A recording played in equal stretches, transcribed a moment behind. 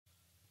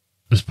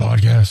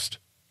podcast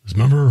is a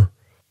member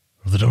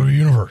of the WWE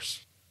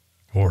Universe,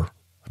 or,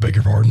 I beg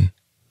your pardon,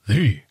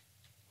 the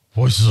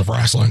Voices of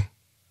Wrestling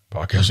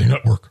Podcasting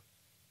Network.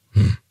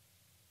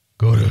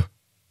 Go to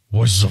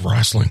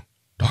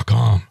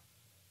voicesofwrestling.com.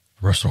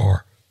 The rest of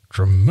our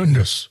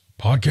tremendous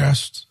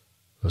podcasts,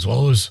 as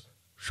well as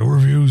show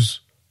reviews,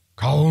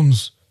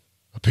 columns,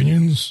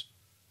 opinions,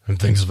 and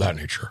things of that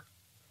nature.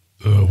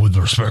 With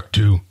respect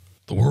to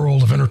the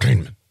world of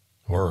entertainment,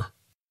 or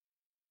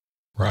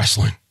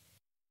wrestling.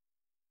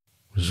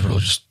 This is really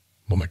just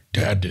what my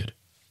dad did.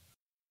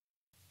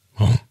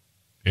 Well,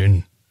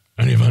 in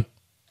any event.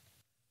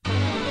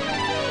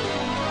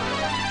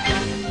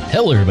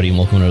 Hello, everybody, and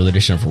welcome to another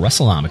edition of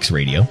Wrestlenomics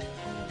Radio.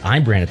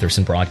 I'm Brandon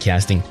Thurston,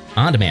 broadcasting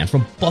on demand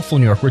from Buffalo,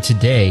 New York, where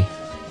today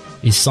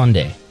is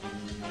Sunday,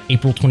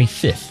 April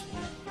 25th,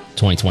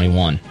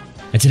 2021.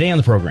 And today on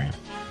the program,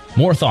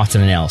 more thoughts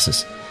and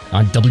analysis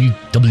on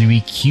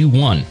WWE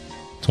Q1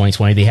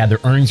 2020. They had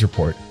their earnings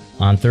report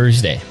on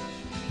Thursday.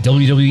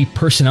 WWE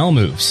personnel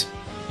moves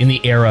in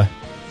the era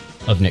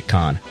of Nick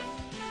Khan.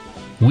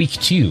 Week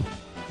 2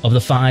 of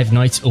the 5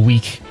 nights a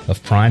week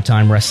of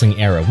primetime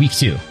wrestling era. Week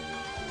 2,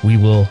 we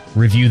will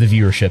review the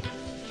viewership.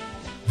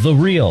 The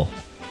real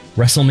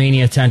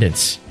WrestleMania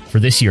attendance for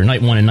this year,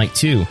 night 1 and night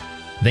 2,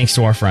 thanks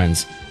to our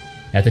friends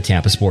at the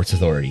Tampa Sports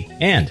Authority.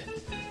 And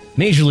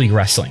Major League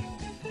Wrestling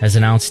has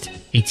announced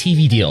a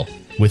TV deal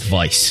with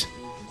Vice.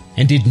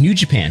 And did New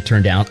Japan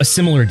turn down a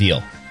similar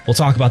deal? We'll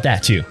talk about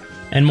that too,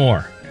 and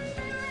more.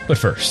 But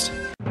first.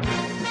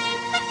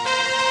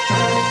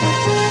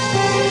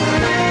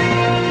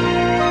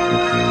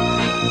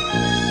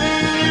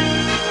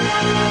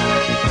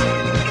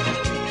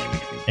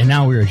 And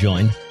now we are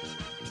joined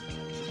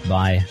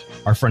by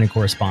our friend and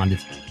correspondent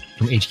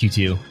from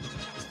HQ2,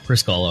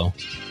 Chris Gullo,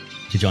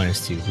 to join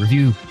us to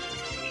review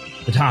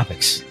the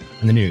topics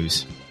and the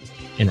news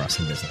in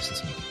wrestling business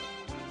this week.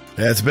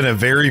 It's been a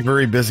very,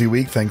 very busy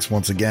week. Thanks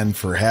once again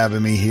for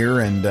having me here.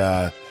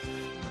 And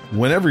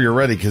whenever you're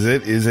ready, because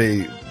it is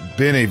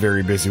been a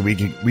very busy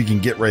week, we can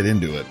get right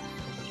into it.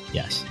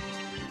 Yes.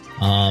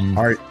 All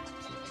right.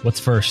 What's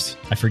first?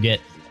 I forget.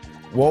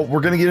 Well,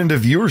 we're going to get into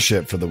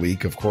viewership for the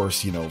week. Of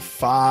course,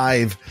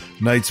 5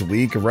 nights a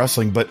week of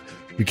wrestling, but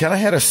we kind of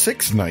had a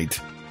 6th night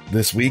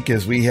this week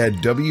as we had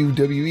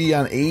WWE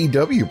on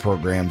AEW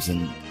programs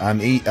and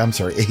A&E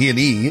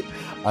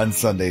on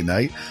Sunday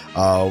night.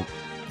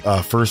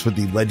 First with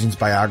the Legends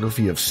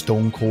biography of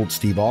Stone Cold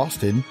Steve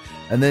Austin,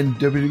 and then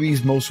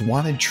WWE's Most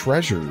Wanted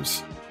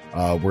Treasures,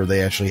 where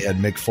they actually had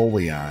Mick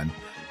Foley on.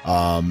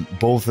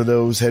 Both of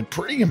those had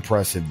pretty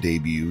impressive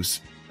debuts,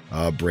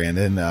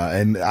 Brandon,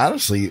 and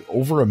honestly,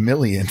 over 1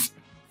 million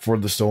for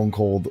the Stone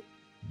Cold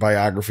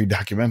biography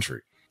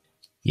documentary.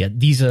 Yeah,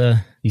 these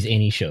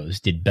A&E shows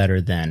did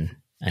better than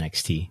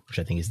NXT, which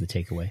I think is the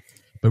takeaway.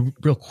 But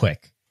real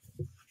quick,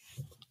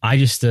 I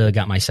just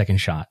got my second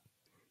shot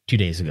 2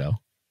 days ago.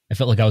 I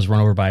felt like I was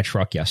run over by a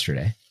truck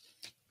yesterday.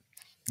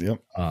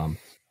 Yep.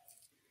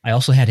 I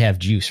also had to have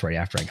juice right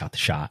after I got the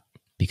shot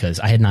because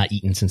I had not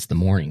eaten since the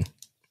morning,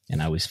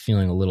 and I was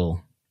feeling a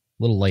little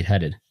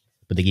lightheaded.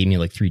 But they gave me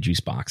like 3 juice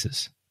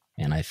boxes,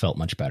 and I felt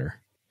much better.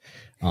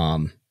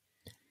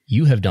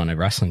 You have done a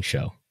wrestling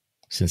show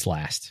since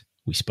last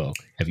we spoke,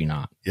 have you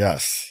not?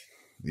 Yes,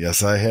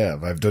 I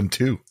have. I've done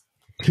 2.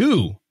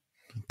 2.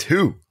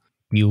 Do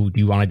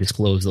you want to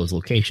disclose those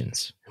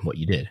locations and what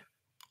you did?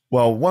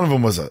 Well, one of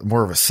them was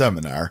more of a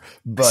seminar,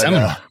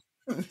 but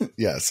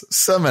yes,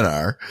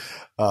 seminar.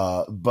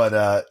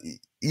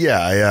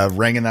 Yeah, I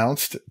rang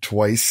announced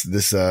twice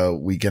this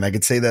weekend. I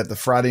could say that the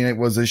Friday night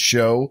was a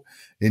show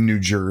in New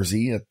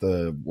Jersey at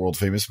the world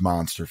famous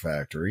Monster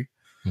Factory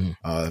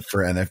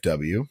for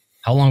NFW.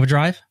 How long of a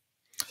drive?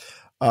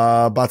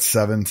 About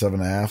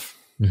 7.5.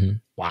 Mm-hmm.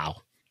 Wow.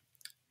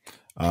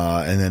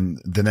 And then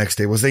the next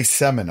day was a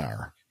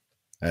seminar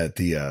at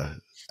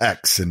the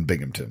X in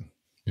Binghamton.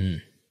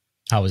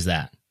 How was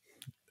that?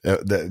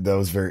 That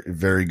was very,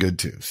 very good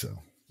too. So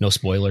no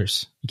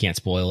spoilers. You can't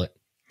spoil it.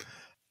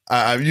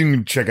 You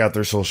can check out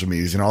their social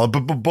medias and all, but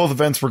both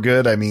events were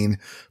good. I mean,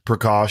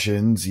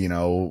 precautions,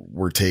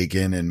 were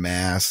taken, and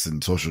masks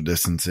and social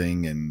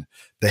distancing, and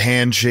the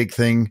handshake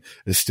thing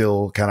is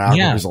still kind of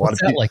awkward. There's a lot of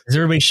people. Like, is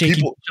everybody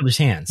shaking each other's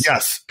hands?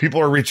 Yes,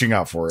 people are reaching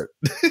out for it.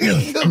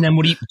 And then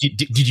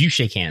did you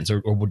shake hands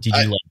or did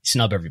you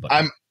snub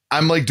everybody?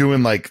 I'm like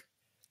doing like.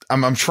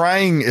 I'm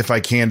trying, if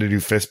I can, to do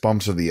fist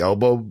bumps or the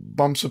elbow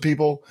bumps with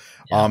people.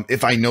 Yeah.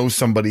 If I know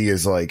somebody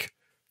is like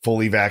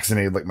fully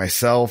vaccinated like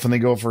myself and they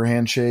go for a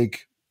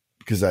handshake,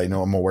 because I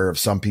know I'm aware of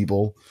some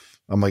people,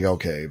 I'm like,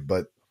 okay,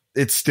 but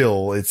it's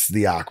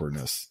the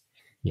awkwardness.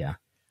 Yeah.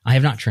 I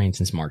have not trained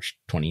since March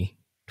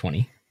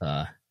 2020.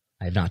 I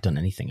have not done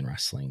anything in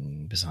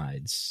wrestling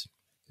besides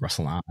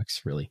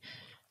Wrestlenomics really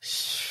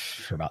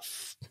for about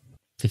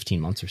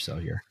 15 months or so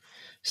here.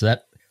 So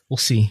that we'll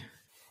see.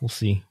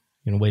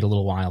 Wait a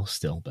little while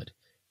still, but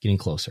getting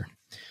closer.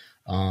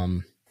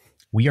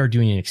 We are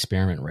doing an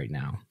experiment right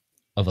now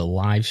of a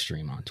live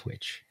stream on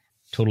Twitch,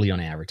 totally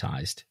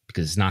unadvertised,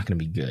 because it's not going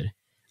to be good.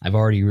 I've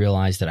already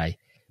realized that I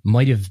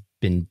might have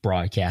been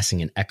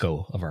broadcasting an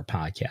echo of our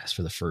podcast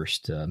for the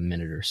first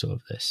minute or so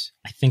of this.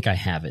 I think I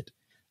have it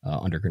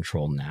under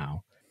control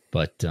now,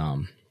 but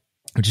I'm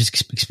just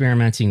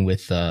experimenting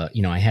with,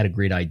 I had a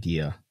great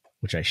idea,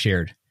 which I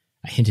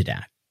hinted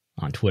at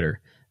on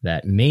Twitter,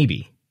 that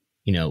maybe,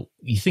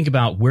 you think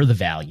about where the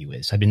value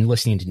is. I've been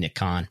listening to Nick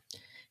Khan,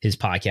 his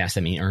podcast,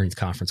 earnings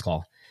conference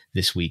call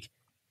this week.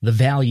 The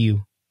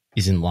value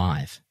is in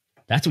live.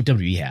 That's what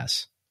WWE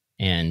has.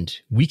 And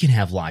we can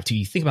have live too.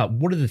 You think about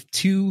what are the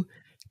two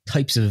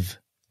types of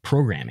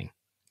programming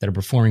that are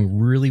performing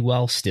really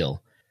well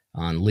still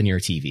on linear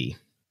TV.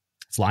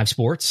 It's live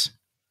sports,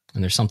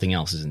 and there's something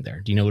else, isn't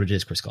there? Do you know what it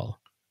is, Chris Call?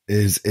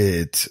 Is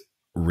it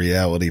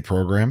reality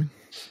programming?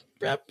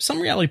 Some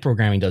reality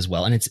programming does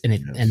well, and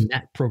and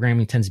that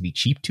programming tends to be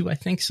cheap too, I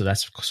think. So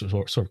that's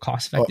sort of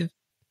cost effective.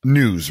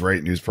 News,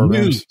 right? News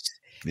programs. News.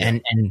 Yeah.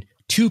 And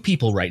two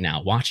people right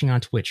now watching on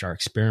Twitch, our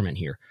experiment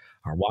here,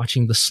 are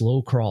watching the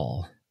slow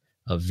crawl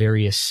of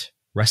various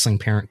wrestling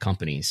parent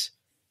companies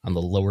on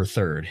the lower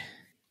third.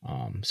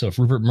 So if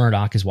Rupert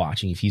Murdoch is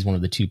watching, if he's one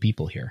of the two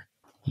people here,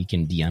 he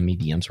can DM me.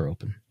 DMs are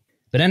open.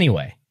 But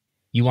anyway,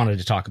 you wanted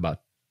to talk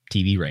about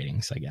TV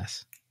ratings, I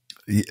guess.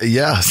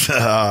 Yes.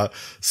 I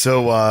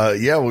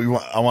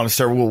want to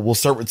start. We'll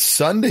start with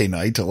Sunday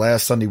night.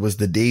 Last Sunday was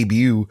the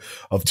debut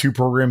of two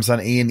programs on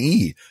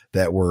A&E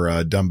that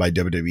were done by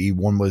WWE.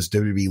 One was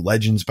WWE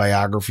Legends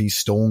Biography,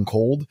 Stone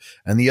Cold,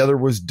 and the other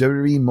was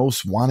WWE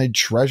Most Wanted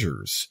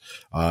Treasures.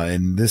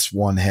 And this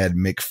one had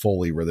Mick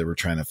Foley, where they were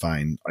trying to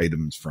find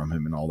items from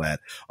him and all that.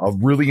 A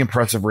really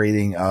impressive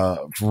rating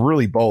for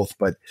really both,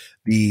 but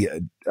the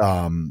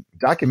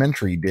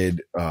documentary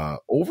did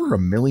over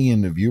 1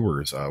 million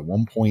viewers,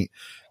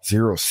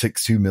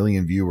 1.062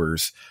 million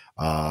viewers,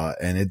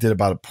 and it did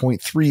about a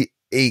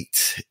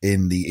 0.38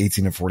 in the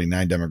 18 to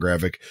 49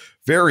 demographic.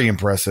 Very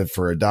impressive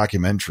for a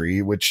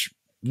documentary, which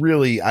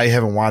really I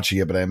haven't watched it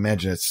yet, but I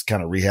imagine it's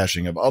kind of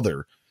rehashing of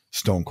other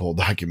Stone Cold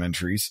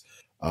documentaries.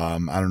 I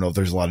don't know if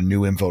there's a lot of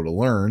new info to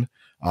learn.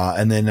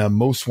 And then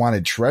Most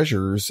Wanted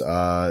Treasures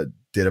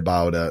did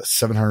about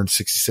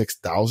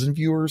 766,000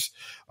 viewers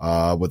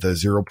with a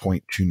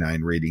 0.29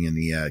 rating in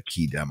the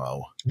key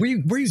demo. Where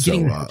are you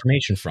getting that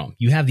information from?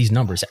 You have these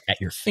numbers at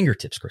your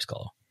fingertips, Chris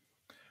Cullo.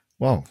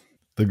 Well,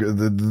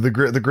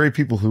 the great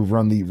people who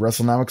run the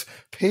Wrestlenomics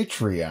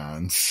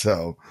Patreon.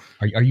 So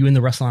are you in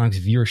the Wrestlenomics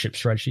viewership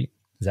spreadsheet?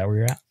 Is that where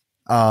you're at?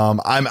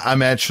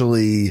 I'm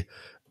actually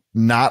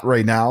not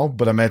right now,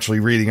 but I'm actually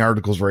reading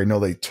articles where I know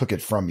they took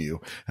it from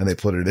you and they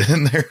put it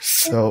in there.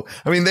 So,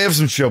 they have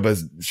some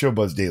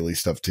Showbuzz Daily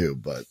stuff too,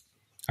 but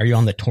are you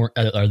on the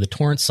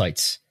torrent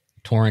sites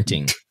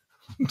torrenting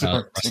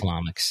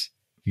Wrestlenomics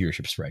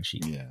viewership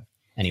spreadsheet? Yeah.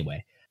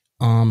 Anyway,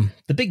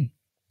 the big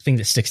thing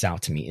that sticks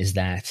out to me is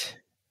that,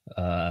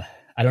 I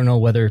don't know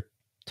whether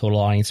total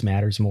audience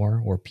matters more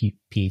or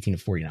P18 to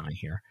 49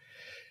 here,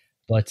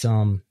 but,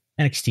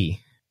 NXT,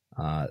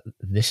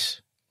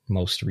 this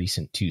most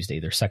recent Tuesday,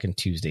 their second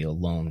Tuesday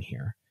alone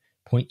here,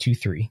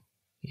 0.23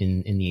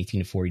 in the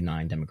 18 to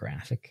 49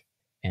 demographic.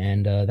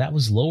 And that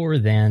was lower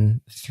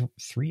than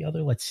three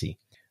other,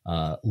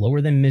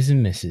 lower than Ms.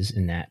 and Mrs.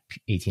 in that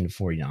 18 to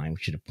 49,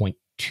 which is a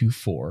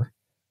 0.24,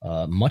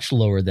 much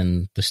lower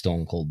than the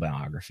Stone Cold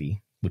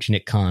biography, which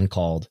Nick Khan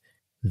called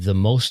the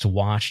most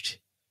watched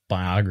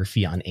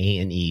biography on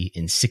A&E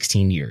in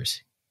 16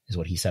 years, is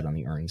what he said on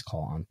the earnings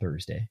call on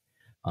Thursday.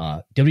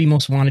 WWE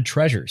Most Wanted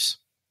Treasures,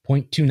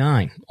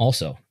 0.29,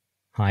 also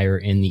higher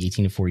in the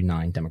 18 to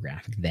 49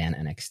 demographic than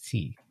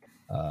NXT.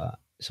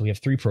 So we have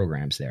three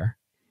programs there.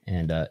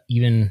 And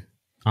even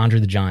Andre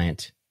the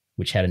Giant,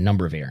 which had a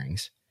number of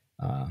airings,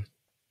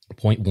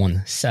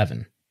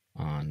 0.17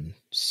 on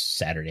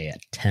Saturday at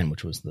 10,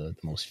 which was the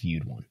most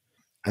viewed one.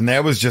 And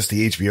that was just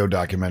the HBO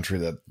documentary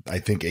that I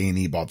think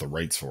A&E bought the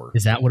rights for.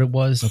 Is that what it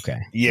was?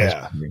 Okay.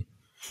 Yeah.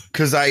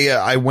 Because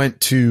I went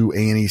to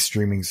A&E's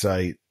streaming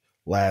site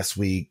last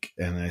week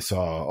and I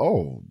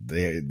saw,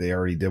 they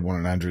already did one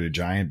on Andre the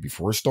Giant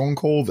before Stone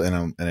Cold, and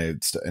I'm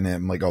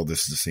like, oh,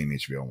 this is the same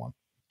HBO one.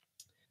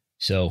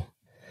 So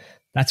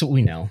that's what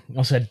we know. We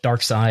also had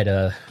Dark Side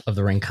of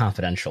the Ring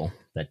Confidential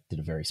that did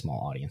a very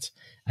small audience.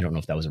 I don't know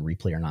if that was a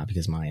replay or not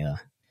because my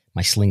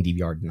Sling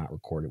DVR did not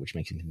record it, which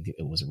makes me think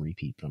it was a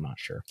repeat, but I'm not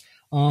sure.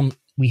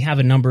 We have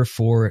a number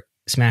for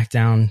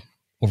SmackDown,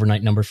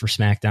 overnight number for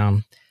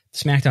SmackDown.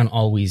 SmackDown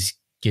always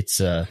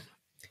gets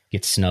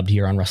snubbed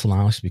here on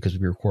Wrestlenomics because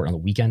we record on the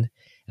weekend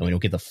and we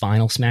don't get the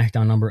final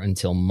SmackDown number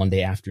until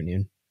Monday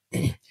afternoon.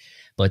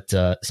 But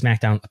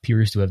SmackDown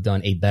appears to have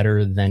done slightly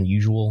better than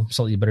usual,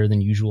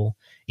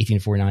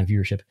 1849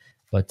 viewership.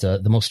 But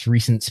the most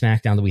recent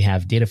SmackDown that we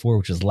have data for,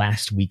 which was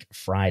last week,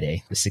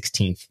 Friday, the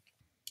 16th,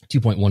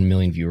 2.1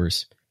 million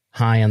viewers,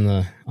 high on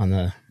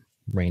the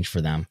range for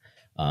them.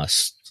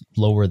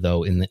 Lower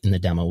though in the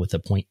demo with a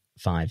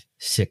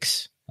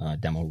 0.56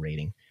 demo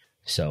rating.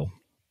 So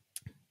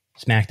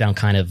SmackDown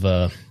kind of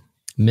a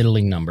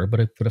middling number,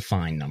 but a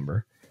fine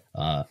number.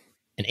 And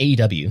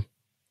AEW,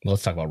 well,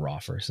 let's talk about Raw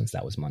first since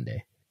that was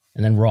Monday.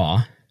 And then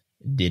Raw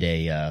did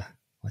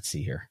let's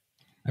see here.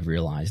 I've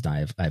realized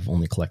I've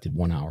only collected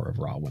 1 hour of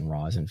Raw when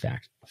Raw is in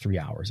fact 3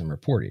 hours and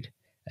reported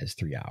as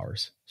 3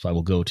 hours. So I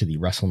will go to the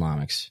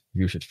Wrestlenomics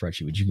viewership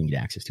spreadsheet, which you can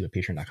get access to at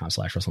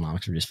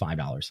patreon.com/Wrestlenomics for just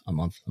 $5 a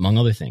month, among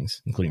other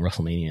things, including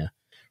WrestleMania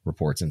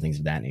reports and things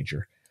of that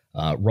nature.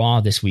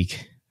 Raw this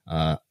week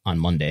on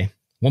Monday,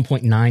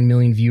 1.9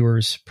 million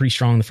viewers, pretty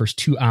strong in the first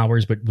 2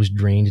 hours, but was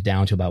drained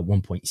down to about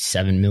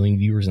 1.7 million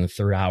viewers in the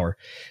third hour,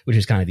 which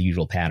is kind of the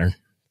usual pattern.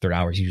 Third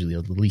hour is usually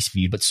the least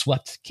viewed, but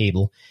swept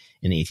cable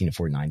in the 18 to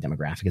 49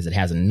 demographic, as it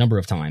has a number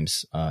of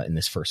times in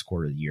this first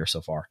quarter of the year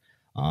so far.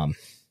 A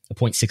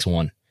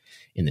 0.61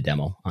 in the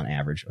demo on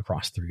average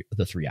across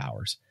the 3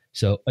 hours.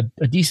 So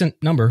a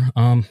decent number.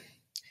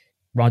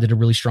 Raw did a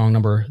really strong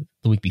number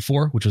the week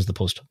before, which was the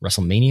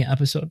post-WrestleMania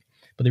episode,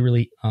 but they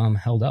really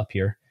held up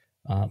here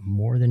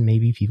more than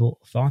maybe people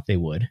thought they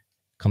would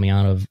coming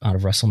out of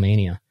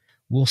WrestleMania.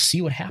 We'll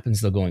see what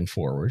happens, though, going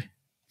forward.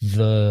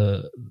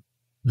 The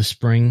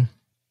spring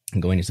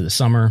and going into the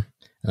summer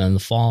and then the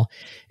fall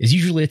is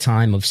usually a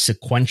time of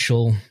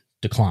sequential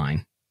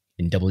decline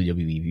in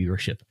WWE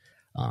viewership.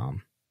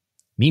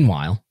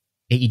 Meanwhile,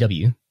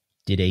 AEW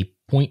did a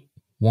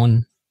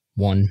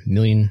 0.11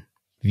 million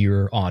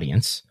viewer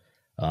audience.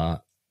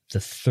 The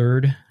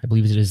third, I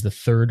believe it is the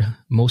third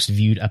most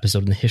viewed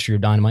episode in the history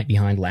of Dynamite,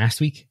 behind last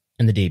week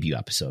and the debut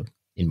episode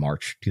in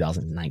March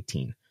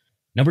 2019.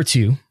 Number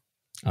 2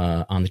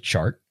 on the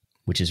chart,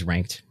 which is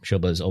ranked,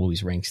 Showbuzz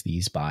always ranks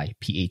these by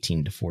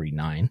P18 to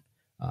 49.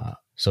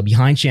 So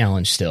behind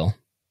Challenge still.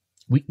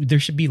 There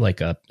should be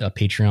like a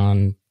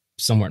Patreon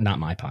somewhere, not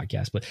my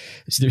podcast, but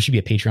there should be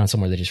a Patreon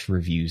somewhere that just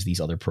reviews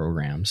these other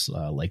programs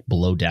like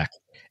Below Deck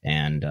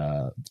and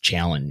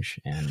Challenge.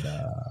 And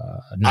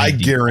I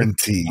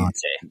guarantee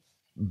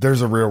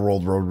there's a Real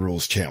World Road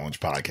Rules Challenge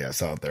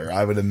podcast out there.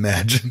 I would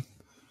imagine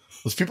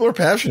those people are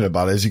passionate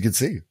about it, as you can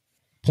see.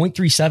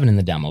 0.37 in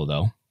the demo,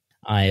 though.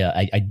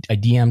 I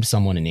DM'd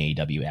someone in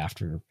AEW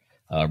after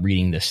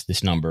reading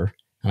this number,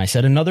 and I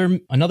said another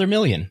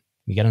million.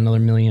 We got another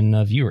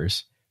million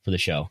viewers for the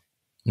show,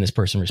 and this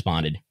person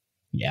responded,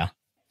 "Yeah."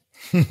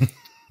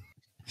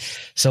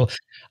 So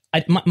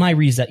my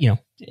read is that,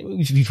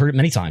 we've heard it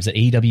many times that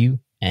AEW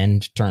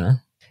and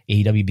Turner,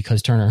 AEW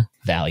because Turner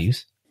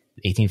values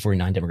the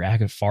 1849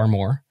 demographic far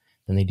more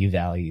than they do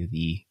value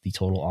the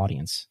total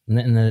audience.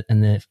 And the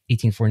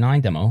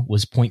 1849 demo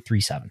was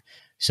 0.37.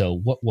 So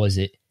what was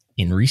it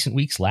in recent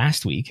weeks?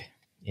 Last week,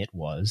 it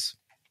was,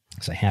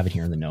 because I have it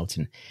here in the notes.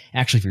 And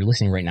actually, if you're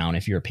listening right now, and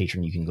if you're a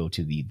patron, you can go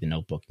to the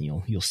notebook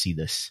and you'll see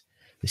this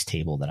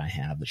table that I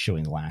have that's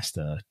showing the last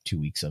 2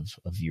 weeks of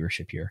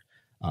viewership here.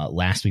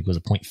 Last week was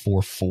a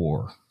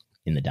 0.44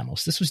 in the demo.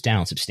 So this was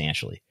down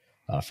substantially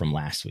from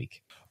last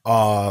week.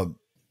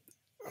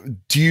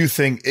 Do you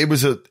think it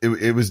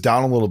was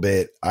down a little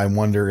bit? I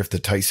wonder if the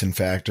Tyson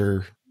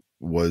factor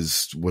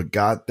was what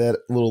got that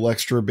little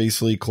extra,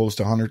 basically close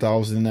to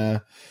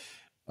 100,000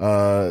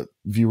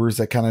 viewers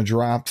that kind of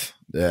dropped.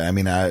 I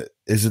mean,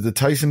 is it the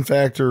Tyson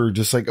factor, or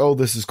just like, oh,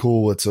 this is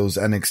cool, it's those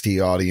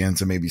NXT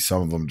audience, and maybe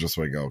some of them just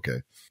like,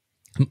 okay.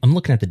 I'm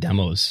looking at the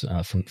demos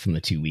from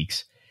the 2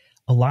 weeks.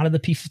 A lot of the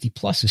P50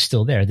 Plus is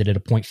still there. They did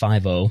a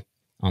 0.50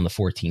 on the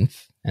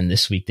 14th, and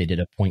this week they did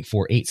a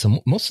 0.48.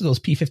 So most of those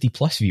P50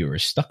 Plus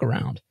viewers stuck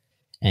around,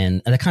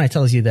 and that kind of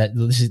tells you that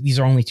these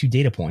are only 2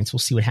 data points. We'll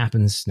see what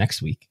happens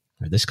next week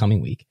or this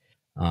coming week.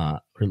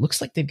 It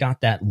looks like they've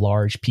got that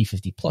large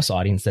P50 Plus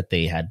audience that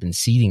they had been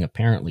seeding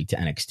apparently to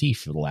NXT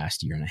for the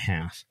last year and a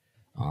half.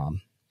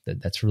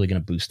 That's really going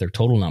to boost their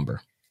total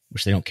number,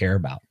 which they don't care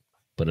about,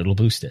 but it'll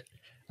boost it.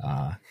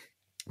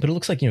 But it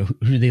looks like, who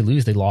did they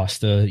lose? They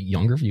lost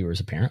younger viewers,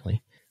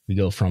 apparently. We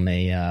go from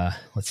an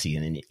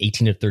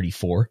 18 to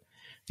 34,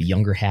 the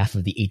younger half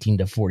of the 18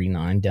 to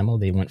 49 demo.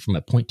 They went from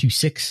a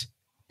 0.26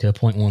 to a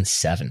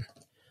 0.17.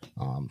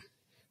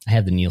 I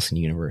have the Nielsen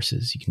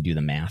universes. You can do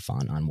the math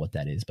on what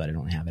that is, but I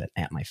don't have it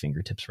at my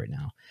fingertips right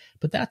now.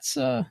 But that's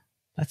I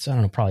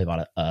don't know, probably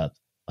about a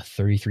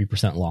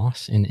 33%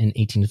 loss in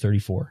 18 to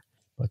 34.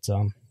 But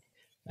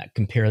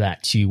compare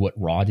that to what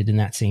Raw did in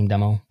that same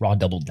demo. Raw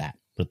doubled that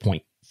with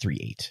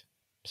 0.38.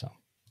 So,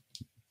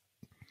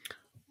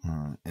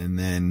 and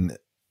then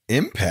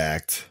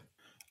Impact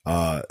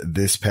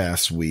this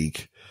past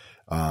week.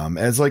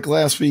 As like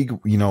last week,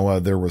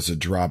 there was a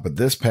drop, but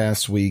this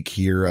past week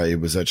here, it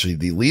was actually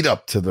the lead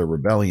up to the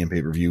Rebellion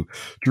pay-per-view,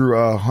 drew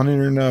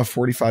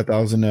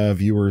 145,000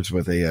 viewers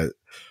with a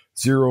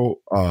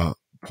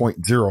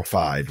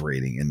 0.05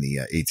 rating in the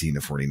 18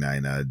 to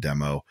 49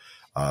 demo,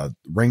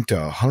 ranked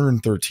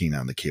 113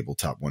 on the cable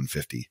top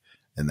 150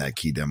 in that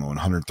key demo, and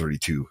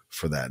 132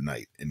 for that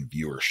night in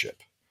viewership.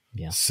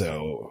 Yeah.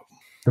 So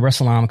the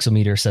Wrestlenomics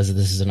meter says that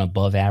this is an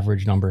above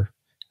average number.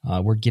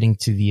 We're getting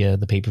to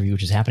the pay-per-view,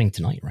 which is happening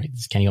tonight, right?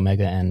 It's Kenny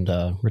Omega and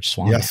Rich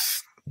Swann.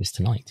 Yes. Is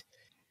tonight.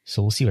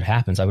 So we'll see what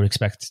happens. I would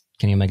expect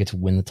Kenny Omega to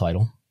win the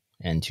title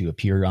and to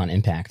appear on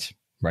Impact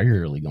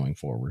regularly going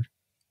forward.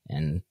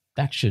 And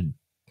that should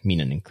mean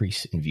an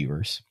increase in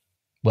viewers.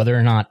 Whether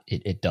or not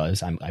it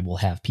does, I will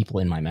have people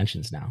in my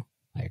mentions now.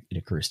 It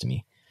occurs to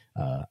me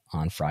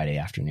on Friday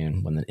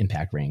afternoon when the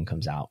Impact rating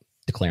comes out,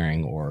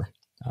 declaring or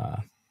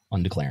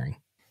undeclaring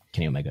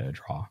Kenny Omega a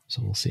draw.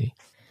 So we'll see.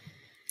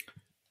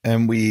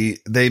 And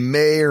they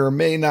may or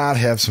may not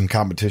have some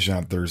competition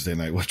on Thursday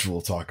night, which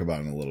we'll talk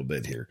about in a little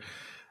bit here.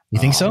 You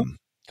think so?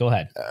 Go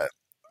ahead.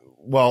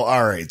 Well,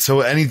 all right.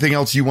 So anything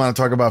else you want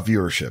to talk about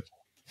viewership?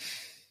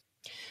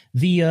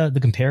 The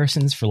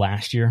comparisons for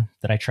last year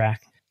that I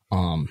track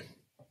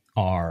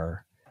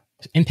are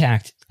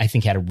Impact, I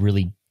think, had a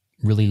really,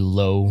 really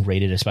low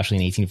rated, especially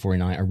in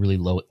 1849, a really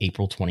low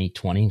April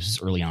 2020, which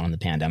is early on in the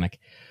pandemic.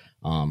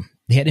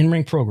 They had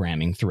in-ring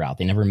programming throughout.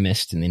 They never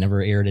missed, and they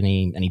never aired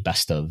any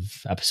best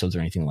of episodes or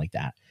anything like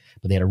that.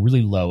 But they had a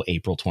really low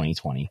April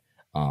 2020.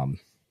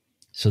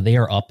 So they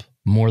are up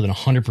more than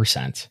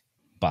 100%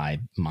 by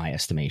my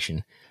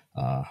estimation.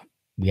 I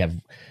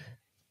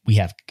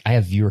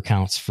have viewer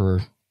counts for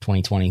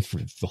 2020 for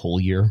the whole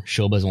year.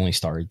 Shoba's only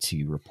started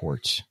to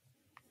report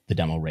the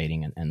demo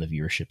rating and the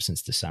viewership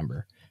since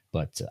December.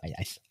 But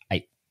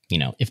I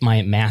if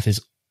my math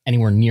is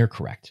anywhere near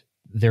correct,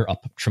 they're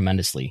up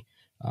tremendously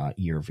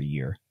year over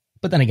year.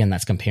 But then again,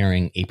 that's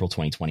comparing April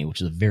 2020,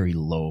 which is a very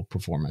low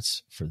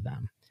performance for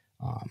them.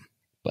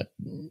 But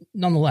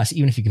nonetheless,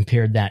 even if you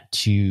compared that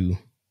to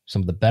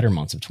some of the better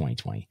months of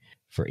 2020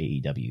 for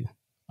AEW,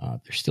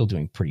 they're still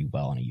doing pretty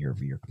well on a year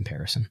over year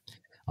comparison.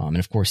 And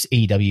of course,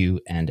 AEW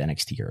and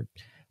NXT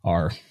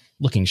are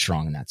looking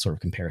strong in that sort of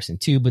comparison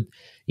too. But,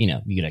 you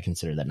got to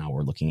consider that now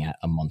we're looking at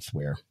a month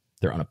where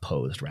they're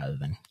unopposed rather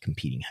than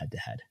competing head to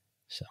head.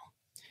 So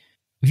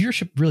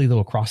viewership really, though,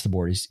 across the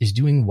board is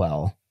doing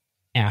well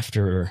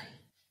after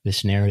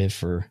this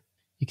narrative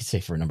you could say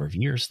for a number of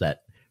years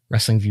that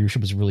wrestling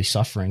viewership was really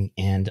suffering.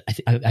 And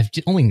I've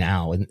only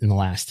now in the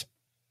last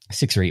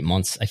 6 or 8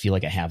 months, I feel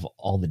like I have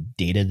all the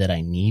data that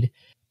I need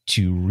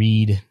to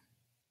read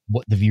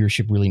what the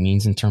viewership really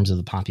means in terms of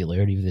the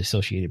popularity of the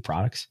associated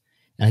products.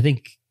 And I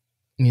think,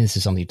 this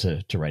is something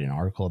to write an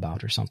article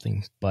about or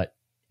something, but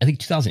I think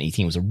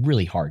 2018 was a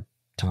really hard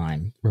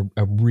time,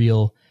 a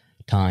real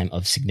time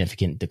of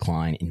significant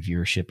decline in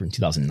viewership. Or in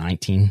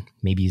 2019,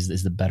 maybe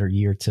is the better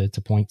year to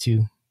point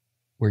to,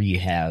 where you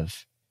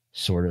have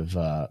sort of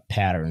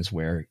patterns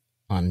where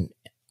when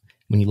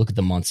you look at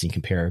the months and you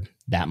compare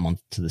that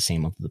month to the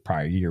same month of the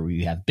prior year, where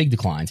you have big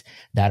declines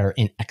that are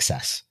in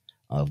excess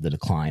of the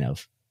decline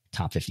of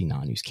top 50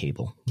 non-news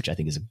cable, which I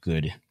think is a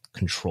good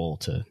control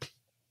to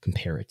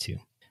compare it to.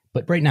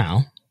 But right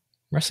now,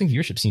 wrestling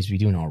viewership seems to be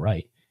doing all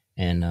right.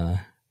 And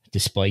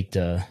despite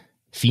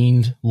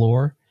Fiend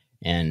lore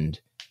and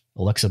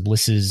Alexa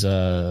Bliss's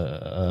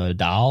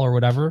doll or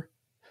whatever,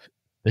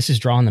 this is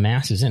drawing the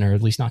masses in, or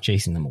at least not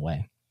chasing them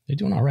away. They're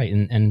doing all right.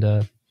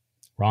 And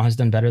Raw has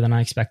done better than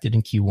I expected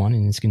in Q1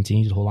 and has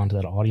continued to hold on to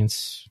that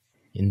audience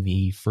in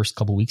the first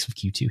couple weeks of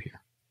Q2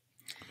 here.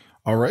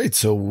 All right.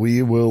 So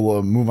we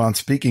will move on.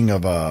 Speaking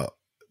of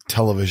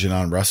television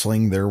on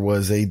wrestling, there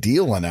was a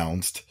deal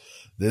announced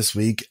this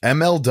week.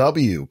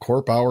 MLW,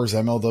 Corp Hours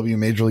MLW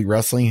Major League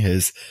Wrestling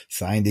has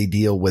signed a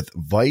deal with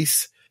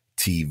Vice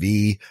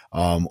TV.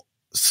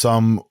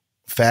 Some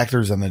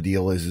factors on the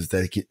deal is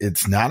that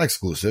it's not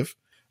exclusive.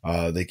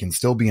 They can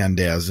still be on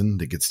DAZN.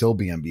 They could still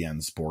be on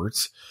BN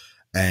Sports.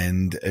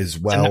 And as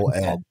well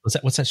as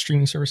what's that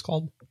streaming service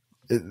called?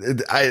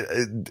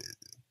 I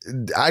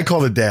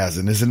call it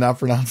DAZN. Is it not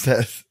pronounced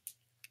that?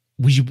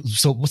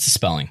 So what's the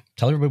spelling?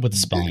 Tell everybody what the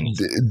spelling is.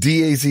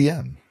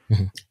 DAZN.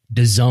 Mm-hmm.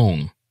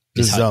 DAZN.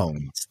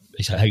 DAZN.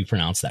 Is how you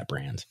pronounce that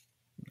brand.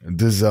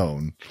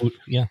 DAZN.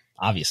 Yeah,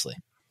 obviously.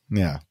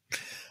 Yeah.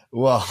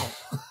 Well,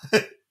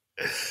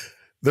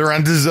 they're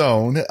on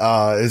DAZN,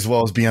 as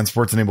well as BN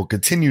Sports, and they will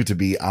continue to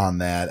be on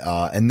that.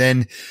 And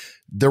then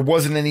there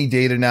wasn't any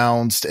date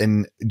announced,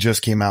 and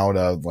just came out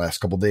last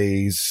couple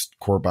days.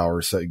 Corp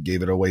Hours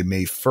gave it away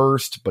May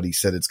 1st, but he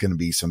said it's going to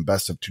be some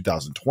best of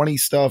 2020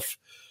 stuff.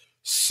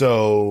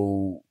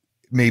 So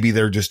maybe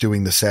they're just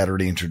doing the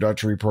Saturday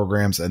introductory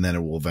programs, and then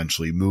it will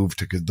eventually move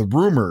to, because the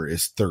rumor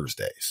is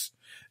Thursdays.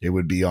 It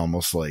would be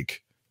almost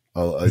like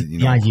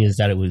the idea is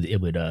that it would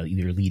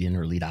either lead in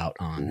or lead out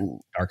on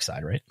Dark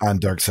Side, right? On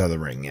Dark Side of the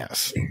Ring,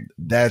 yes.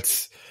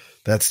 That's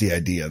the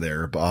idea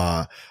there.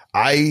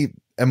 I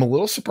am a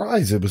little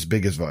surprised it was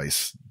big as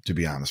Vice, to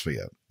be honest with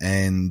you.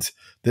 And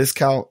this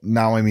count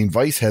now,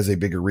 Vice has a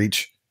bigger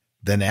reach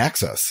than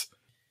Access.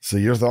 So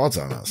your thoughts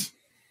on this?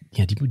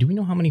 Yeah, do we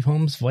know how many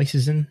homes Vice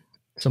is in?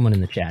 Someone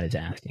in the chat is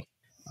asking.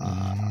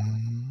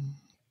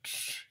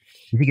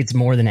 I think it's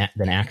more than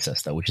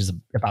Access, though, which is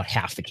about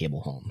half the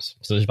cable homes.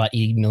 So there's about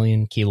 80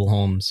 million cable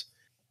homes.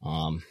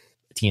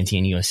 TNT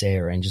and USA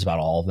are in just about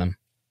all of them.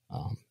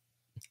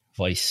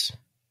 Vice,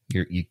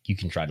 you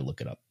can try to look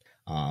it up.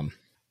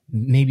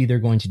 Maybe they're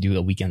going to do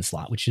a weekend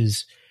slot, which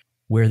is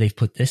where they've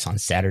put this on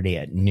Saturday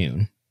at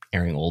noon,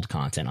 airing old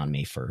content on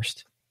May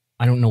 1st.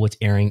 I don't know what's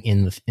airing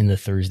in the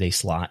Thursday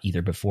slot,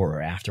 either before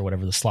or after,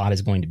 whatever the slot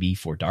is going to be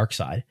for Dark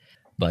Side.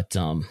 But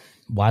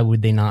why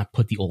would they not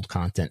put the old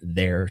content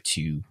there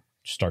to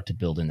start to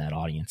build in that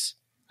audience?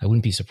 I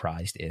wouldn't be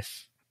surprised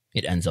if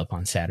it ends up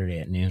on Saturday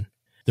at noon.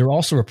 There are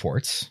also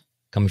reports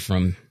coming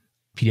from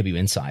PW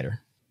Insider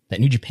that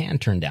New Japan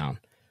turned down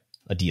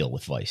a deal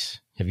with Vice.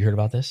 Have you heard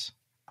about this?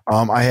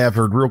 I have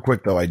heard real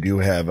quick, though. I do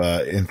have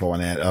info on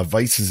that.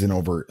 Vice is in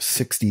over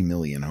 60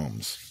 million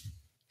homes.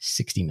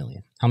 60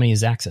 million. How many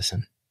is Access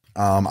in?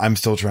 I'm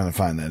still trying to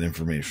find that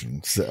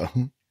information. So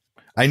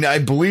I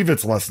believe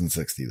it's less than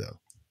 60, though.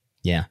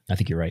 Yeah, I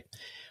think you're right.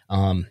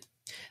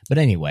 But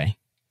anyway,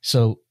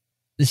 so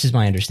this is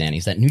my understanding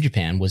is that New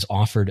Japan was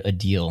offered a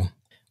deal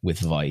with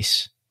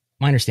Vice.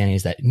 My understanding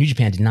is that New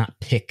Japan did not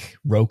pick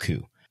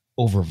Roku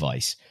over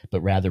Vice,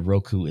 but rather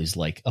Roku is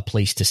like a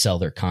place to sell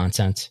their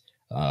content,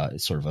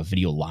 sort of a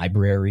video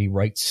library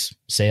rights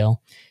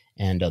sale.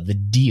 And the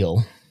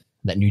deal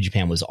that New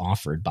Japan was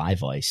offered by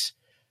Vice,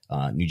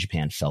 New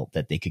Japan felt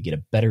that they could get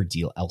a better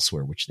deal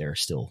elsewhere, which they're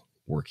still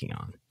working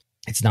on.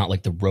 It's not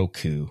like the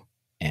Roku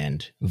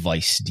and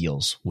Vice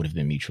deals would have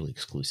been mutually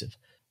exclusive.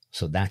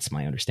 So that's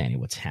my understanding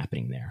of what's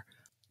happening there.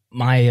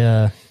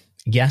 My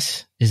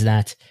guess is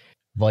that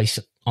Vice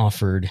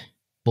offered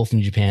both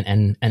New Japan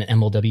and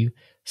MLW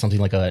something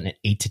like an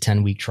 8 to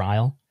 10 week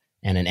trial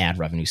and an ad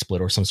revenue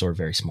split or some sort of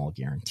very small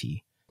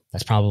guarantee.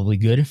 That's probably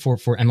good for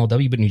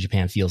MLW, but New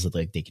Japan feels that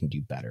like they can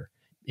do better.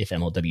 If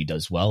MLW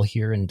does well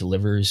here and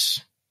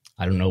delivers,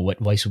 I don't know what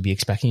Vice would be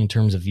expecting in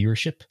terms of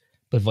viewership,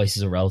 but Vice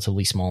is a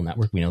relatively small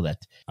network. We know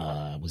that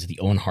was it the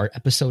Owen Hart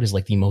episode is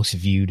like the most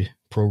viewed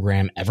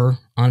program ever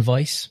on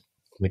Vice,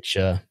 which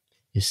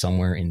is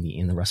somewhere in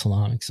the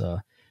Wrestlenomics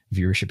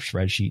viewership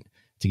spreadsheet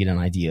to get an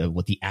idea of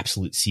what the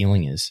absolute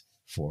ceiling is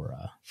for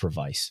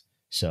Vice.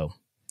 So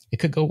it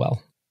could go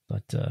well,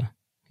 but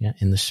yeah,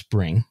 in the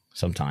spring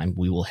sometime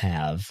we will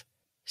have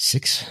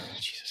 6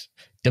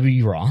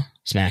 WWE Raw,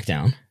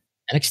 SmackDown,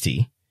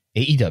 NXT,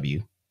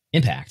 AEW,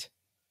 Impact,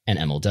 and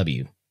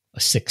MLW. A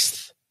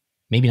 6th.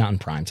 Maybe not in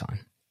prime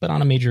time, but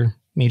on a major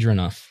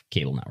enough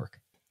cable network.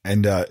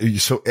 And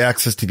so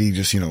Access TV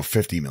just,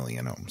 50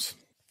 million homes.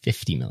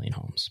 50 million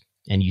homes.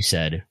 And you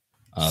said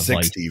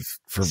 60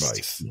 for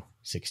Vice.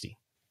 60.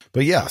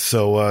 But yeah,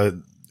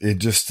 so it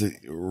just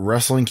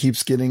wrestling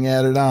keeps getting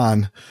added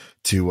on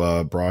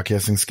to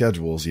broadcasting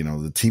schedules. The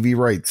TV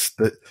rights.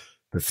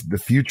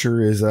 The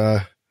future is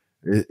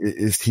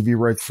TV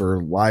rights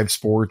for live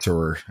sports,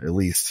 or at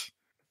least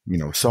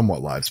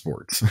somewhat live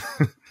sports.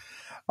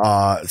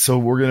 So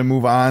we're going to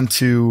move on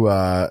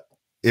to,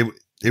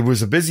 it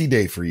was a busy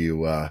day for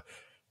you,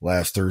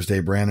 last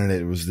Thursday, Brandon.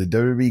 It was the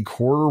WWE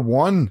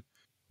Q1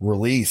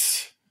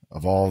 release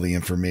of all the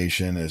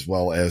information as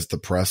well as the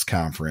press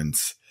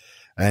conference.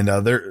 And,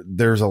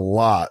 there's a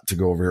lot to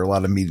go over here, a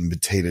lot of meat and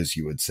potatoes,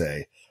 you would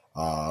say.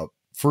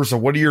 First of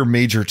all, what are your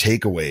major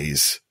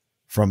takeaways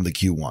from the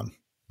Q1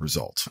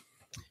 result?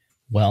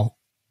 Well,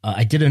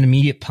 I did an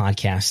immediate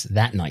podcast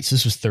that night. So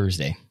this was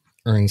Thursday.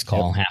 Earnings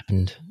call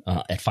happened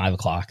at 5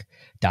 o'clock.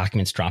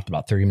 Documents dropped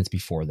about 30 minutes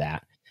before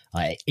that.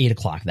 At 8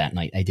 o'clock that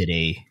night, I did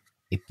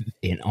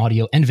an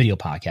audio and video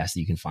podcast that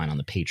you can find on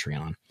the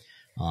Patreon,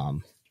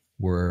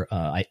 where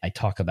I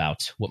talk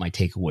about what my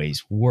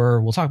takeaways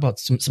were. We'll talk about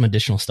some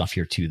additional stuff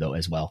here too, though,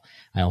 as well.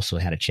 I also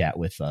had a chat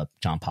with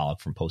John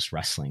Pollock from Post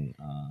Wrestling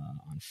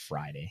on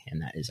Friday,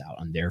 and that is out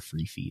on their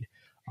free feed.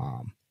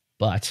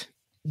 But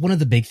one of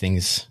the big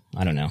things,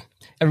 I don't know,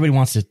 everybody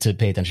wants to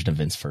pay attention to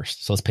Vince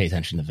first. So let's pay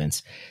attention to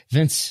Vince.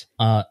 Vince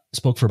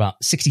spoke for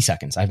about 60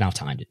 seconds. I've now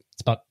timed it.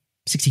 It's about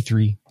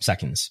 63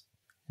 seconds.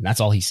 And that's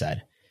all he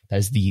said. That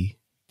is the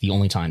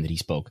only time that he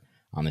spoke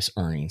on this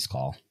earnings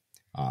call.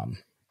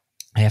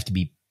 I have to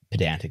be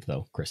pedantic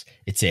though, Chris.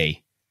 It's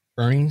a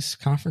earnings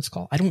conference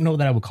call. I don't know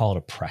that I would call it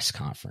a press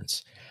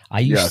conference.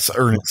 It's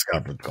earnings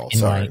conference call.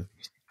 Sorry.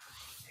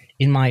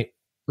 In my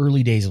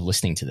early days of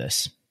listening to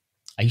this,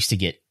 I used to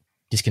get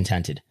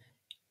discontented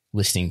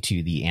listening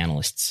to the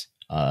analysts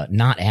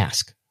not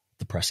ask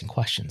the pressing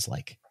questions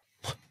like,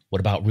 what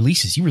about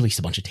releases? You released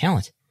a bunch of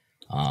talent.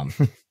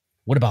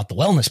 What about the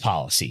wellness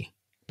policy?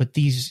 But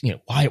these,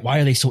 why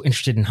are they so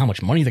interested in how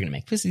much money they're going to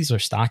make? Because these are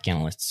stock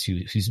analysts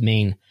whose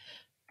main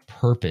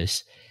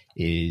purpose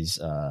is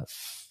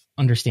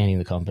understanding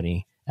the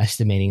company,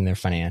 estimating their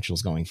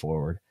financials going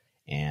forward,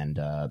 and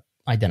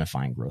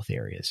identifying growth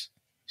areas.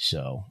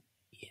 So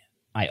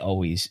I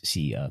always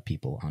see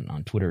people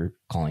on Twitter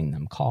calling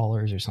them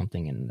callers or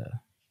something. And,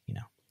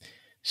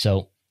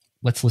 so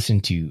let's listen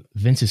to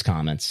Vince's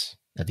comments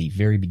at the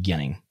very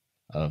beginning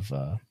of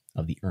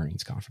the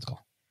earnings conference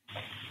call.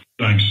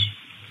 Thanks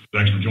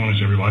for joining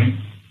us, everybody.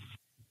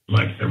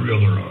 Like every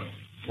other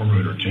form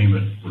of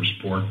entertainment or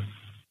sport,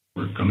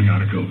 we're coming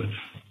out of COVID.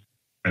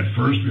 At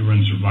first, we were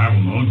in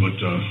survival mode,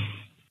 but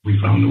we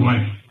found a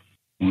way.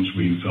 Once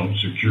we felt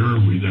secure,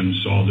 we then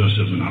saw this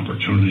as an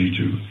opportunity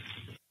to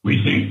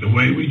rethink the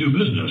way we do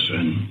business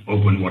and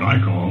open what I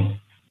call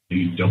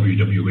the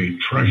WWE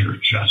treasure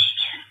chest.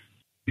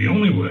 The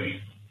only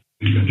way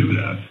you can do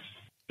that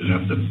is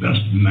have the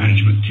best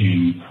management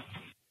team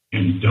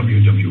in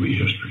WWE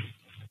history.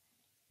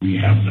 We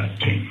have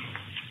that team,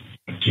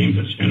 a team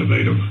that's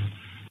innovative,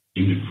 a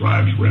team that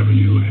drives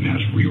revenue and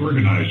has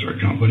reorganized our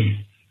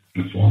company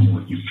in a far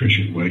more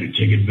efficient way to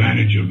take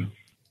advantage of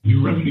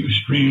new revenue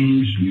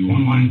streams, new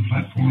online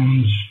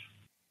platforms,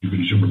 new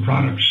consumer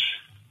products,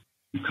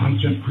 new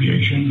content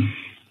creation,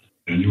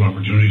 and new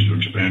opportunities to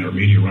expand our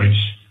media rights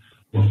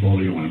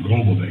portfolio on a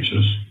global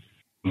basis.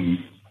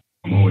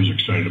 I'm always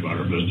excited about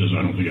our business.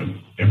 I don't think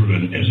I've ever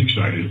been as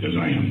excited as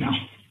I am now.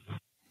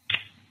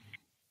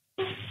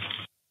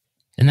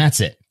 And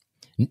that's it.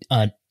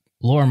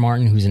 Laura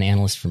Martin, who's an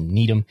analyst from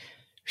Needham,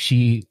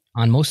 she,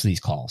 on most of these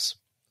calls,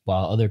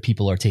 while other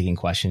people are taking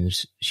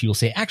questions, she will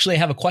say, actually, I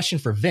have a question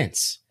for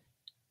Vince.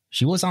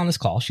 She was on this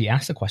call. She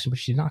asked a question, but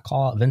she did not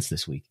call out Vince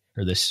this week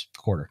or this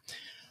quarter.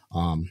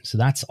 So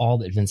that's all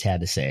that Vince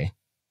had to say,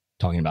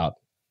 talking about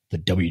the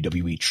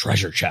WWE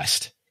treasure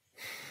chest.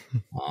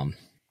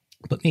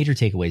 But major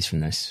takeaways from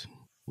this,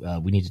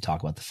 we need to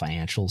talk about the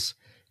financials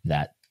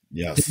that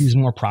it was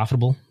more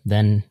profitable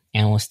than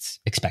analysts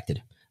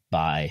expected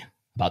by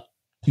about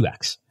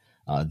 2x.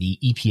 The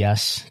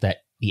EPS that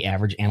the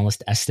average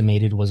analyst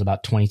estimated was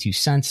about 22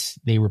 cents.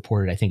 They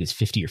reported, I think it's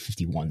 50 or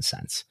 51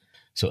 cents.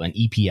 So an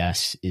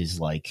EPS is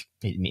like,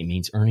 it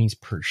means earnings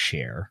per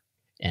share.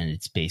 And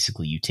it's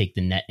basically, you take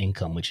the net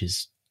income, which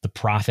is the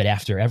profit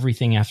after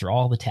everything, after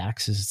all the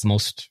taxes. It's the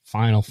most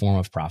final form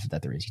of profit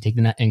that there is. You take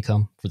the net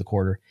income for the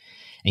quarter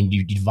and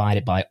you divide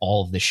it by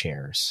all of the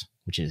shares,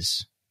 which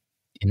is,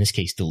 in this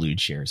case,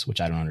 diluted shares, which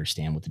I don't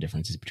understand what the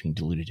difference is between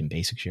diluted and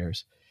basic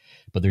shares.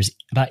 But there's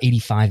about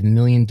 85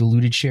 million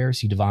diluted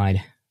shares. You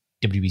divide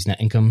WWE's net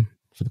income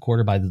for the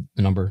quarter by the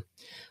number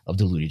of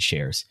diluted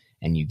shares,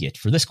 and you get,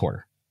 for this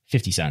quarter,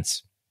 50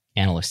 cents.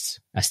 Analysts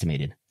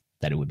estimated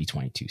that it would be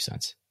 22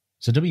 cents.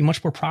 So WWE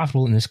much more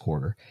profitable in this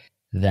quarter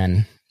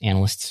than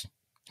analysts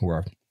who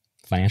are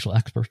financial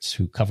experts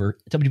who cover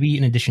WWE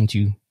in addition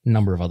to a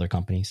number of other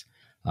companies.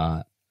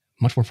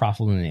 Much more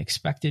profitable than they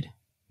expected,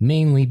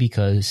 mainly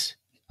because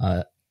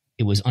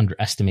it was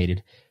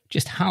underestimated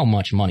just how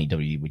much money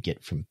WWE would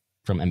get from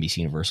NBC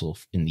Universal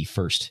in the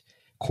first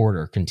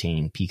quarter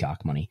containing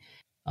Peacock money.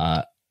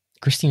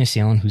 Christina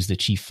Salen, who's the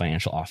chief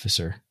financial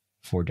officer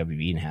for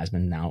WWE and has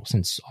been now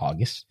since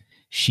August,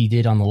 she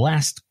did on the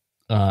last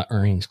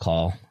earnings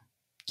call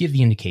give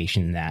the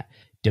indication that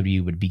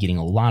WWE would be getting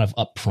a lot of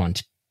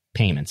upfront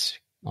payments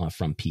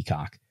from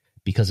Peacock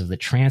because of the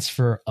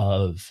transfer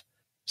of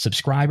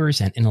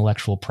subscribers and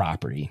intellectual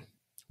property,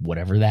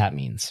 whatever that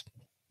means.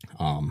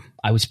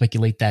 I would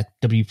speculate that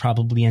WWE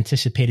probably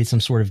anticipated some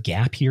sort of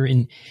gap here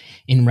in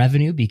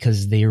revenue,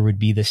 because there would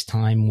be this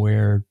time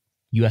where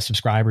U.S.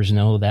 subscribers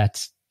know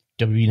that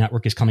WWE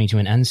Network is coming to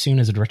an end soon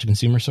as a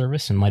direct-to-consumer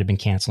service and might have been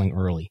canceling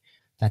early.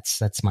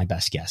 That's my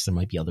best guess. There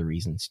might be other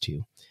reasons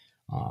too.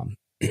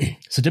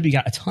 So WWE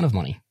got a ton of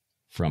money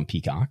from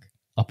Peacock,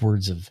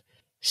 upwards of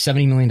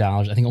 $70 million,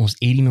 I think almost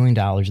 $80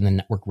 million in the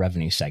network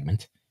revenue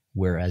segment,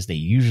 whereas they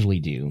usually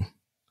do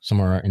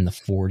somewhere in the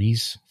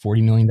 $40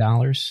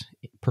 million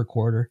per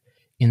quarter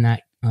in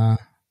that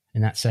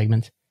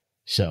segment.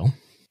 So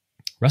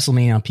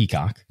WrestleMania on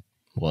Peacock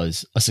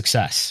was a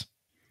success.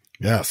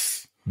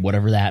 Yes.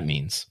 Whatever that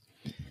means.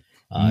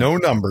 No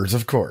numbers,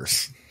 of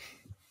course.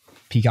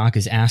 Peacock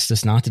has asked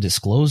us not to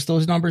disclose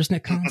those numbers,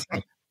 Nick Collins,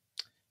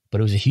 but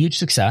it was a huge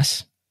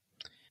success.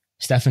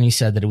 Stephanie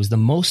said that it was the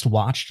most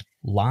watched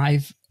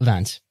live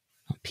event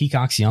in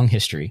Peacock's young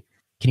history.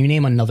 Can you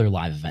name another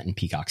live event in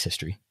Peacock's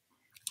history?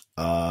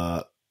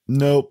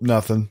 Nope,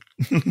 nothing.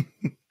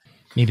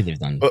 Maybe they've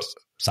done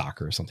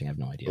soccer or something. I have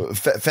no idea.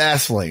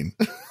 Fastlane.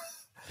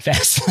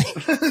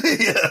 Fastlane.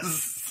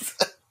 Yes.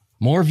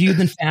 More viewed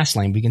than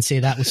Fastlane. We can say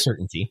that with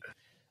certainty.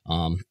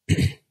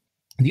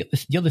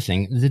 The other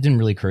thing that didn't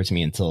really occur to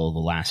me until the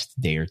last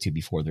day or two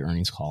before the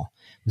earnings call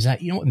was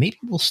that, maybe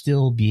we'll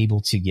still be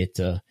able to get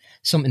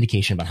some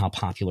indication about how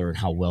popular and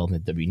how well the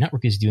WWE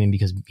Network is doing,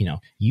 because,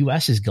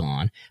 US is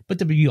gone, but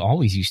WWE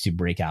always used to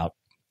break out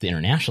the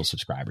international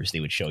subscribers. They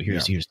would show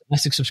here's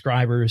domestic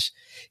subscribers,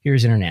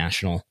 here's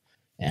international,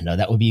 and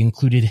that would be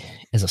included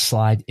as a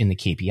slide in the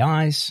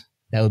KPIs.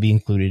 That would be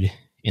included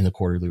in the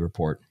quarterly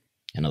report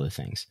and other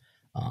things.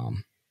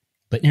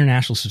 But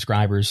international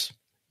subscribers,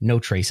 no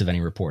trace of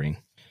any reporting,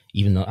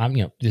 even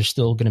though there's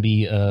still going to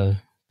be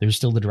there's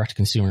still the direct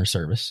consumer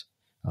service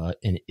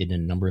in a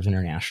number of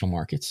international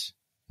markets,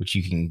 which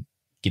you can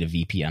get a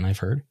VPN. I've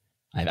heard.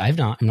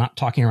 I'm not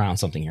talking around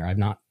something here. I've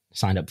not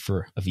signed up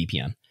for a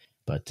VPN,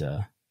 but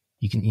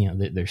you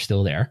can, they're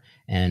still there,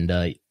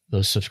 and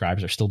those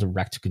subscribers are still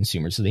direct to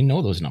consumers, so they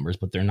know those numbers,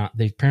 but they're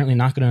apparently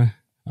not going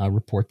to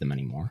report them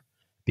anymore,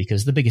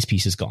 because the biggest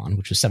piece is gone,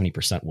 which was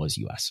 70% was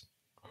US.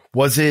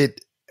 Was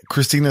it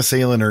Christina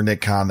Salen or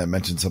Nick Khan that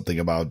mentioned something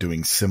about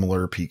doing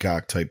similar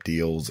Peacock type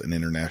deals in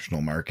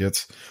international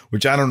markets,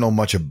 which I don't know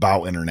much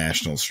about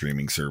international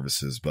streaming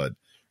services, but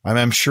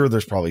I'm sure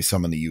there's probably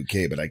some in the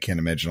UK, but I can't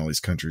imagine all these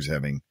countries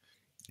having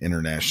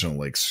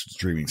international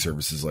streaming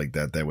services like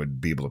that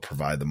would be able to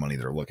provide the money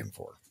they're looking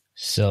for.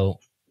 So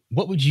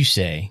what would you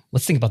say?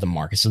 Let's think about the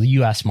market. So the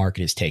US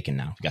market is taken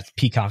now. We got the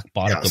Peacock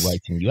bought up the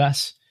rights in the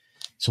US.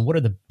 So what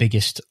are the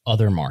biggest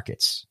other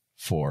markets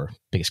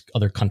biggest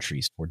other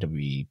countries for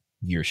WWE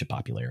viewership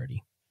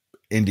popularity?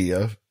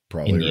 India,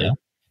 probably. India. Right?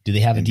 Do they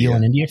have a deal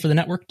in India for the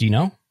network? Do you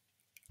know?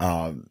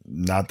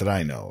 Not that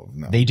I know.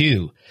 No. They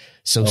do.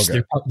 So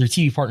their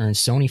TV partner in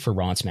Sony for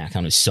Raw and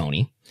SmackDown is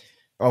Sony.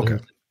 Okay.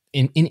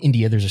 In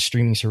India, there's a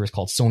streaming service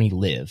called Sony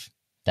Live.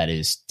 that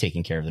is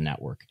taking care of the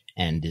network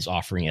and is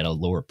offering at a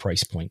lower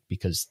price point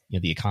because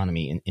the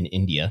economy in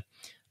India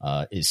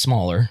is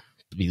smaller,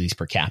 at least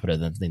per capita,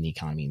 than the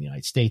economy in the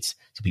United States.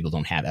 So people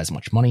don't have as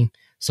much money.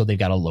 So they've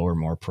got a lower,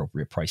 more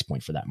appropriate price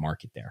point for that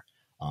market there.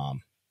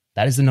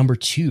 That is the number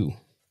 2.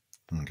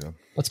 Okay.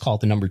 Let's call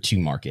it the number 2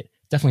 market.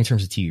 Definitely in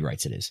terms of TV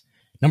rights, it is.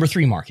 Number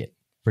 3 market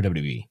for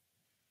WWE.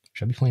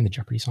 Should I be playing the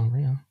Jeopardy song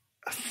right now?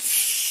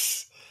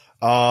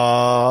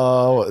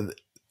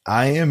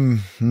 I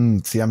am.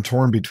 I'm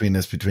torn between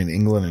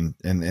England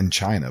and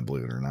China.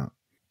 Believe it or not,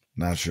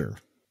 not sure.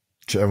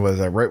 Was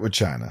I right with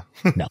China?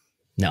 No,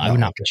 I would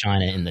not put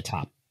China in the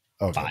top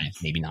 5,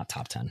 maybe not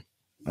top 10.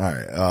 All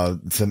right.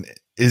 So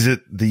is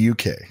it the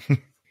UK?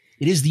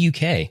 It is the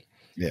UK.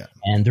 Yeah,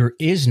 and there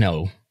is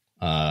no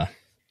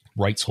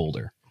rights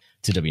holder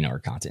to W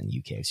Network content in the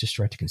UK. It's just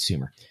direct to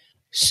consumer.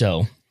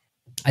 So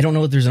I don't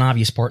know if there's an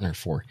obvious partner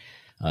for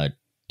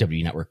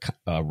W Network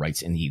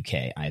rights in the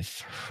UK.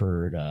 I've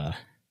heard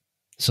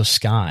so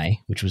Sky,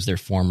 which was their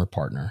former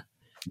partner,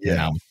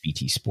 now with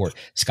BT Sport.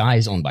 Sky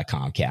is owned by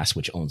Comcast,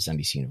 which owns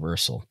NBC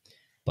Universal.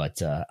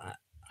 But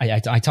I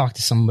talked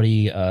to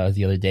somebody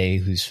the other day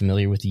who's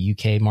familiar with the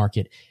UK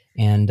market,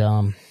 and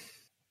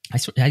I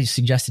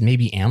suggested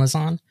maybe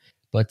Amazon,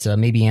 but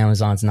maybe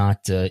Amazon's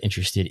not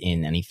interested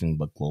in anything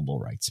but global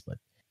rights. But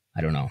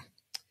I don't know.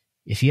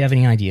 If you have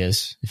any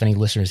ideas, if any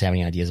listeners have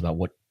any ideas about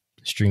what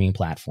streaming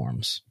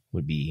platforms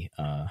would be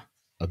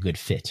a good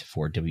fit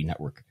for W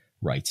Network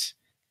rights,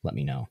 let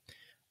me know.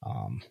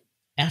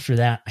 After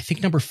that, I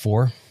think number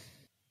 4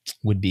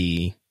 would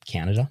be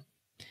Canada.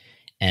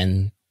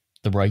 And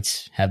the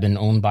rights have been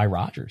owned by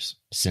Rogers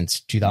since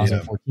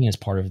 2014 as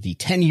part of the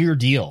 10-year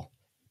deal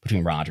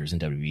between Rogers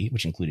and WWE,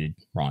 which included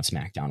Raw and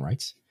SmackDown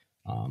rights.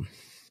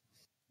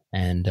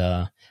 And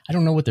I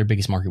don't know what their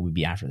biggest market would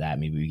be after that.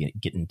 Maybe we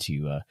get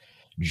into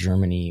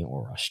Germany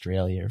or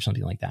Australia or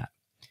something like that.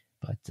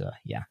 But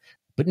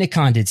but Nick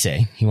Khan did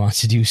say he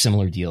wants to do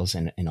similar deals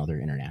in other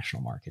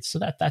international markets. So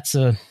that's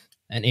an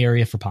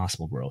area for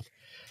possible growth.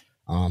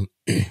 I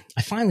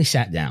finally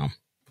sat down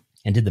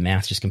and did the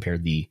math, just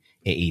compared the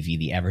AAV,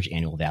 the average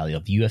annual value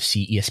of the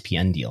UFC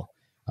ESPN deal,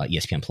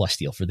 ESPN Plus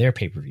deal for their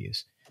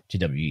pay-per-views to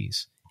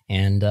WWE's.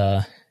 And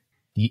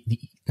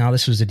now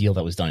this was a deal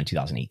that was done in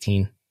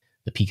 2018.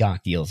 The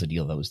Peacock deal is a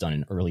deal that was done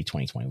in early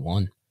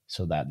 2021.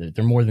 So that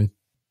they're more than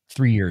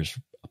 3 years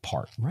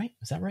apart, right?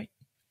 Is that right?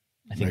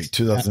 I think right.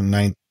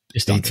 2009,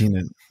 18,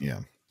 and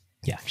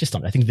just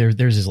under. I think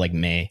theirs is like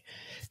May,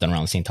 done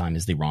around the same time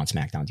as the Raw and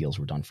SmackDown deals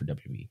were done for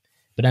WWE.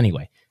 But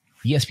anyway,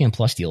 the ESPN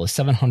Plus deal is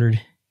 $750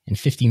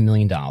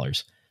 million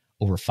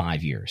over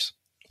 5 years,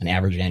 an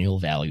average annual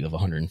value of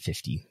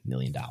 $150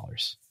 million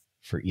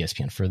for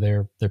ESPN for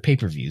their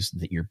pay-per-views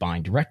that you're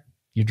buying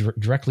You're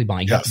directly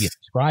buying. You have to be a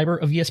subscriber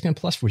of ESPN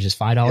Plus, which is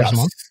 $5 a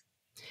month.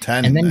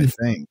 10, and then I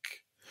think.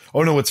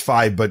 Oh no, it's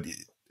 5. But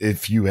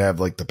if you have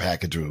like the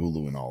package with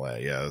Hulu and all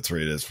that, that's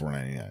right. It is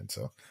 $4.99.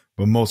 So,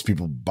 but most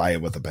people buy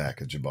it with a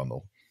package, a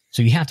bundle.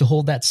 So you have to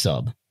hold that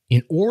sub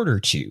in order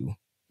to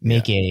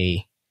make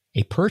a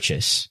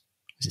purchase.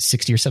 Is it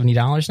 $60 or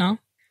 $70 now?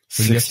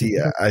 60.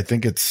 Yeah, I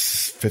think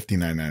it's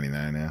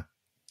 $59.99. Yeah,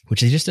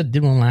 which they just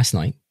did one last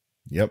night.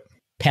 Yep.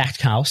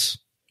 Packed house,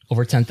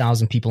 over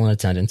 10,000 people in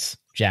attendance.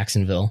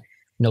 Jacksonville,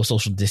 no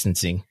social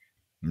distancing.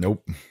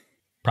 Nope.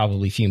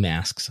 Probably few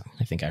masks,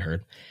 I think I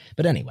heard.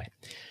 But anyway,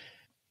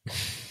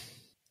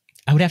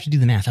 I would have to do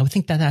the math. I would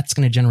think that that's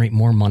going to generate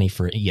more money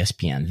for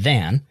ESPN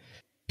than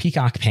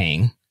Peacock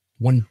paying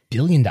 $1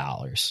 billion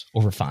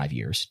over 5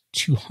 years,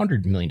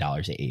 $200 million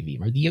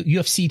AAV, or the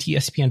UFC to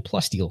ESPN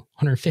Plus deal,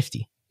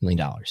 $150 million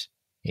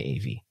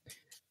AAV.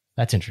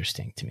 That's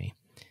interesting to me.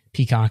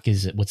 Peacock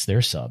what's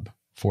their sub?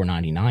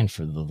 $4.99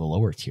 for the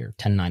lower tier,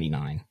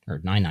 $10.99 or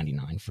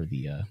 $9.99 for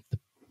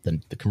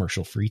the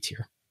commercial free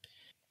tier.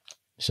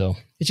 So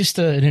it's just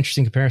an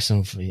interesting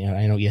comparison.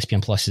 I know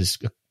ESPN Plus is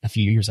a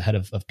few years ahead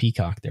of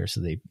Peacock there,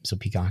 so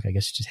Peacock, I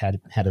guess, just had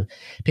to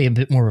pay a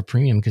bit more of a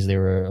premium because they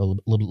were a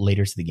little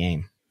later to the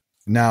game.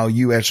 Now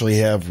you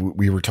actually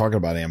we were talking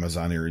about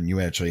Amazon here, and you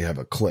actually have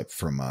a clip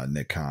from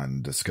Nick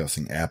Khan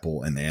discussing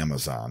Apple and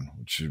Amazon,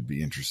 which should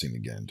be interesting to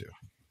get into.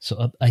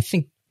 So I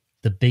think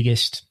the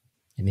biggest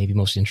and maybe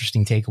most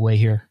interesting takeaway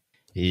here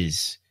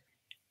is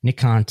Nick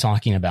Khan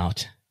talking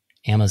about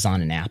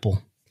Amazon and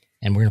Apple.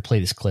 And we're going to play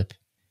this clip.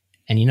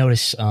 And you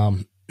notice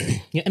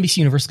NBC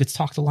Universal gets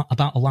talked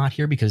about a lot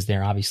here because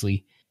they're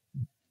obviously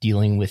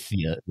dealing with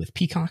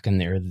Peacock, and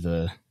they're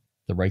the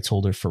rights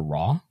holder for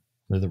Raw.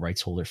 They're the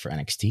rights holder for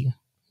NXT.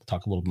 We'll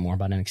talk a little bit more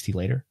about NXT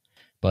later.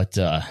 But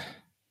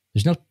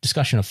there's no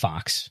discussion of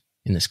Fox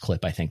in this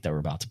clip, I think, that we're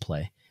about to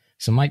play.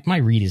 So my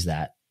read is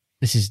that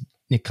this is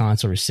Nick Khan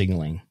sort of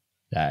signaling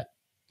that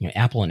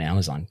Apple and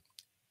Amazon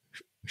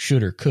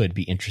should or could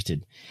be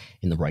interested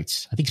in the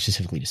rights. I think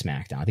specifically to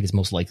SmackDown. I think it's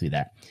most likely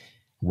that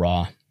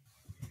Raw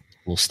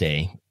will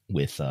stay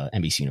with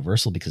NBC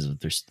Universal because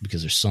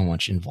there's so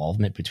much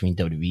involvement between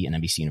WWE and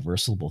NBC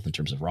Universal, both in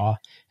terms of Raw,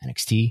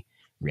 NXT,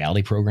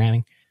 reality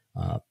programming.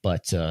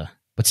 But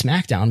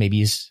SmackDown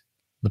maybe is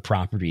the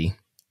property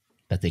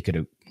that they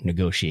could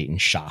negotiate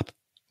and shop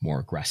more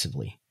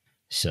aggressively.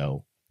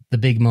 So the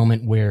big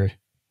moment where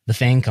the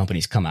FANG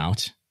companies come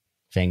out,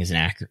 FANG is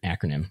an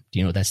acronym. Do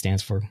you know what that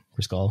stands for,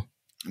 Chris Gall?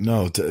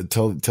 No,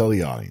 tell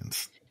the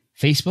audience.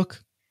 Facebook,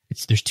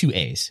 there's two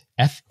A's,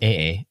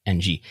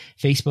 FAANG.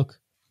 Facebook,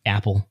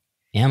 Apple,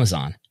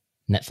 Amazon,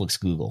 Netflix,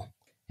 Google,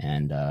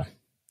 and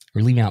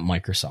we're leaving out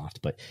Microsoft,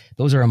 but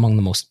those are among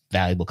the most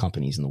valuable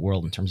companies in the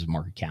world in terms of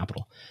market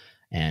capital.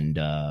 And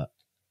the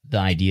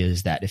idea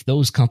is that if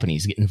those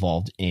companies get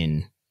involved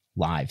in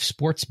live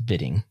sports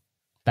bidding,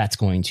 that's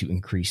going to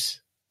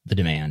increase the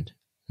demand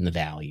and the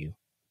value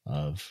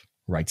of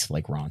rights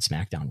like Raw and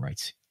SmackDown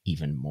rights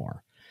even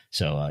more.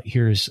 So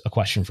here's a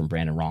question from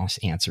Brandon Ross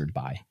answered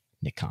by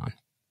Nick Khan.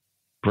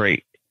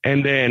 Great.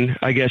 And then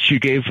I guess you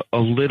gave a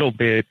little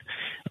bit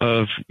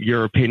of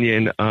your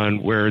opinion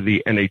on where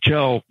the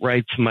NHL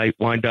rights might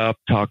wind up,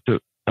 talked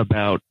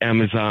about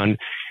Amazon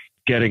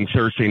getting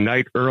Thursday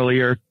night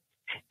earlier.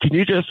 Can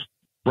you just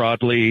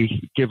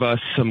broadly give us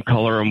some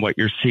color on what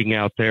you're seeing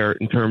out there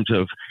in terms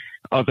of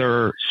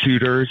other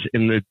suitors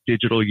in the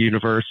digital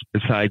universe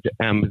besides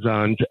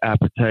Amazon's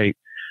appetite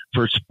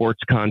for sports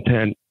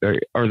content?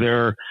 Are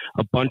there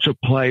a bunch of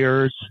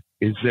players?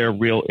 Is there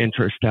real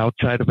interest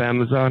outside of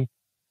Amazon?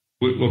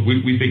 Look,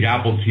 we think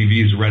Apple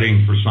TV is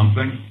readying for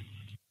something.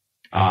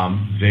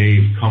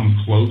 They've come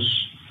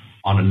close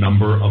on a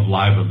number of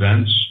live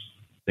events.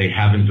 They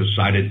haven't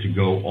decided to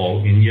go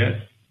all in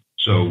yet.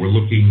 So we're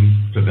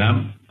looking to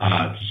them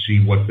to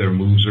see what their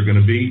moves are going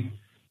to be.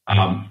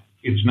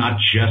 It's not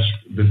just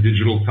the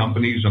digital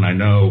companies. And I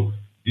know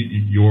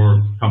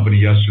your company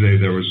yesterday,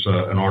 there was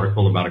an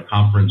article about a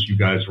conference you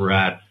guys were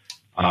at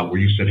where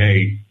you said,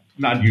 hey,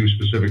 not you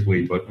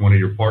specifically, but one of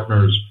your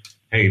partners,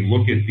 hey,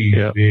 look at these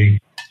big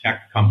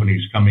tech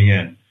companies coming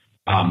in.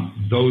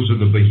 Those are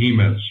the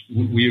behemoths.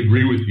 We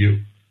agree with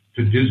you.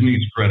 To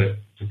Disney's credit,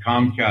 to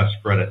Comcast's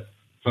credit,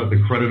 to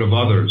the credit of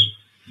others,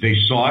 they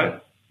saw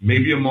it,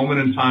 maybe a moment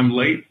in time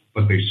late,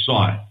 but they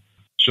saw it.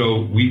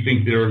 So we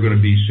think there are going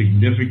to be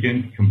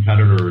significant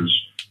competitors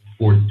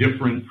for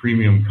different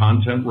premium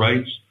content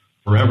rights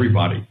for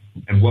everybody.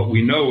 And what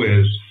we know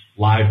is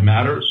live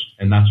matters,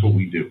 and that's what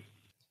we do.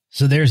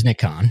 So there's Nick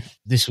Khan.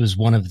 This was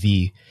one of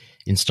the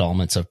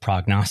installments of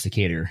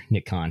Prognosticator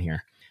Nick Khan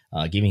here,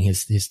 giving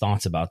his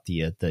thoughts about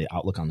the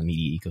outlook on the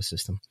media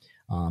ecosystem.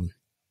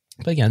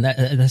 But again,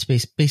 that's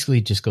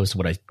basically just goes to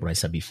what I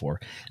said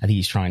before. I think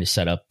he's trying to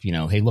set up,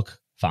 hey, look,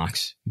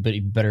 Fox, but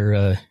you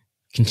better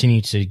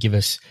continue to give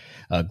us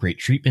great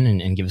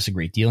treatment and give us a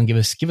great deal and give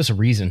us a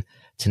reason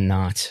to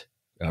not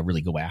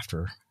really go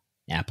after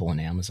Apple and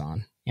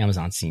Amazon.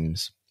 Amazon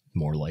seems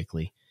more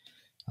likely.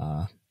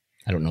 I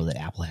don't know that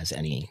Apple has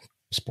any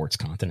sports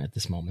content at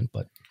this moment,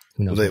 but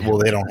who knows?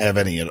 They don't have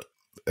any.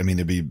 I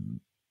mean,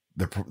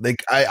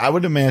 I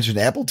would imagine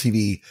Apple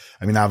TV.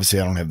 I mean, obviously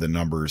I don't have the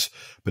numbers,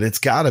 but it's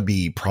got to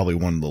be probably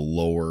one of the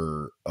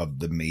lower of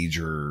the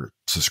major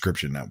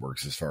subscription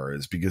networks as far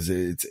as, because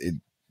it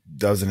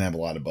doesn't have a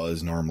lot of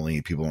buzz.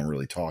 Normally people don't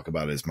really talk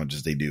about it as much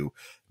as they do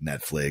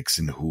Netflix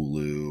and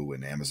Hulu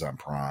and Amazon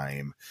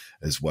Prime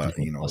as well, as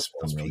well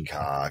as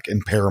Peacock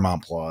and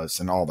Paramount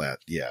Plus and all that.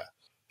 Yeah.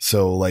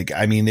 So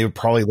I mean, they were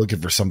probably looking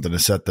for something to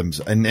set them.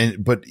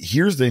 But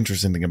here's the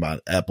interesting thing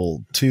about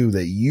Apple too,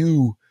 that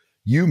you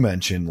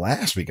mentioned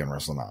last week on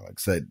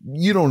Wrestlenomics, that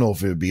you don't know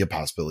if it would be a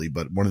possibility,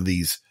 but one of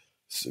these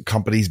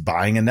companies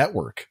buying a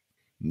network,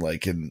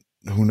 and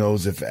who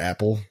knows if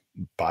Apple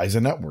buys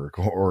a network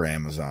or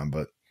Amazon,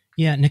 but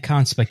yeah, Nick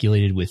Khan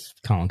speculated with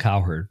Colin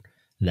Cowherd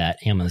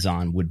that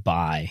Amazon would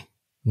buy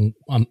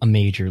a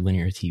major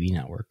linear TV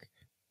network,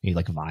 maybe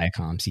like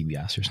Viacom,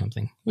 CBS or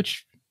something,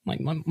 which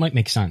might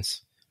make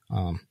sense.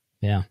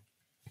 Other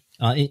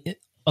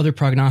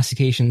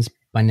prognostications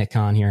by Nick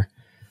Khan here.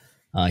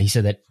 He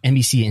said that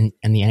NBC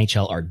and the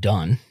NHL are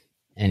done.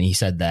 And he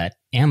said that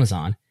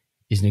Amazon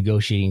is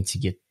negotiating to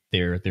get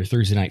their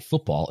Thursday night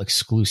football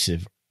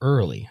exclusive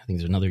early. I think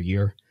there's another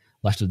year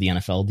left of the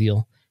NFL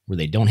deal where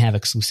they don't have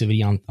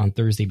exclusivity on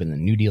Thursday, but in the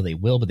new deal they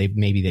will, but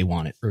maybe they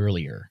want it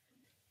earlier.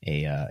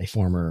 A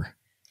former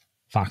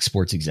Fox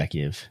Sports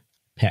executive,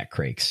 Pat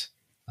Crakes,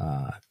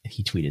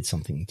 he tweeted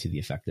something to the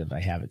effect of, I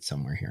have it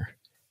somewhere here.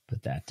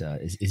 But that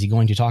is he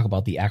going to talk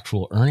about the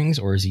actual earnings,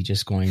 or is he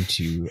just going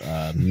to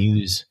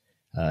muse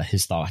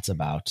his thoughts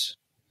about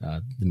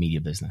the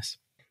media business?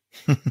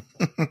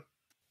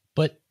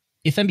 But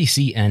if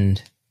NBC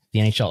and the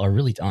NHL are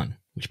really done,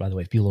 which, by the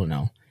way, if people don't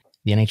know,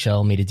 the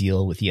NHL made a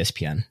deal with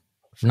ESPN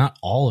for not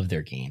all of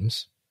their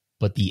games,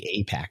 but the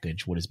A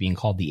package, what is being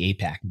called the A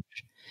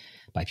package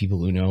by people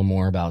who know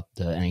more about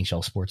the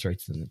NHL sports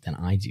rights than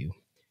I do.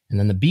 And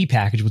then the B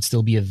package would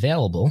still be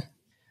available,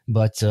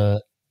 but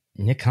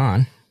Nick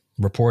Khan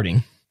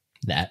reporting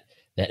that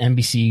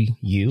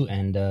NBCU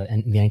and the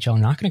NHL are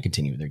not going to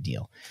continue their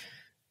deal.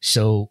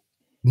 So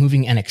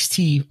moving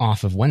NXT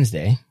off of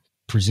Wednesday,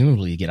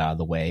 presumably to get out of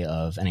the way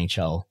of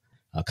NHL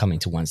coming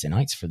to Wednesday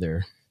nights for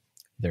their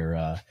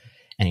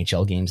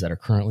NHL games that are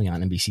currently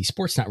on NBC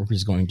Sports Network,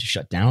 is going to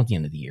shut down at the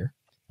end of the year.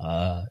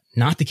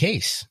 Not the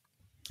case,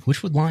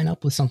 which would line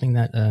up with something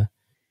that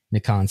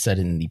Nick Khan said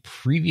in the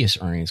previous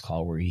earnings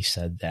call where he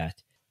said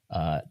that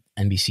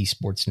NBC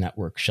Sports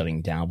Network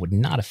shutting down would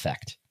not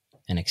affect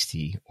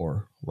NXT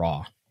or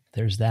Raw.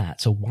 There's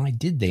that. So why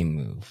did they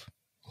move?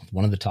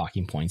 One of the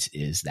talking points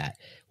is that,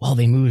 well,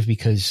 they moved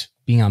because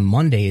being on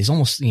Monday is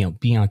almost,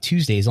 being on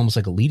Tuesday is almost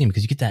like a lead-in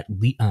because you get that,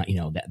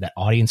 that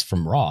audience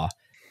from Raw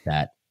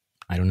that,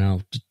 I don't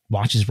know,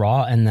 watches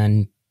Raw and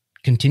then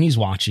continues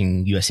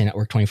watching USA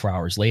Network 24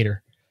 hours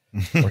later.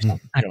 Or something.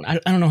 I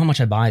don't know how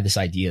much I buy this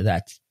idea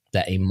that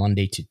a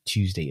Monday to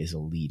Tuesday is a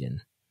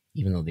lead-in,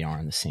 even though they are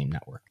on the same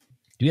network.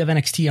 Do we have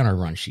NXT on our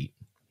run sheet?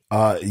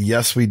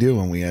 Yes, we do.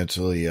 And we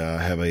actually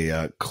have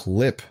a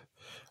clip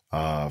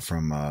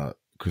from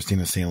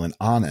Christina Salen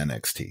on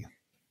NXT.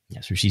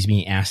 Yes, where she's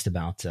being asked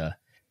about the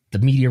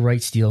media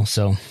rights deal.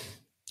 So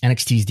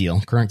NXT's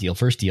deal, current deal,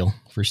 first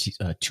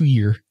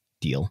 2-year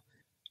deal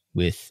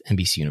with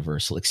NBC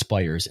Universal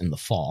expires in the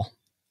fall.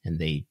 And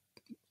they,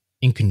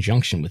 in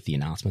conjunction with the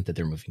announcement that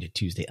they're moving to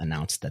Tuesday,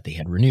 announced that they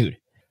had renewed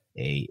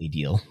a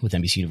deal with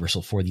NBC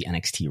Universal for the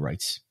NXT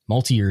rights.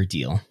 Multi-year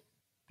deal.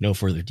 No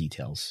further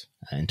details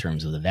in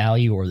terms of the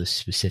value or the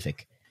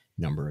specific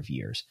number of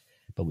years.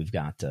 But we've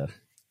got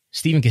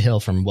Stephen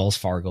Cahill from Wells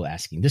Fargo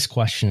asking this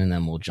question, and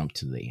then we'll jump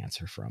to the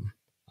answer from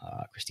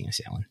Christina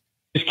Salen.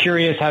 Just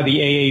curious how the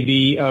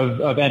AAV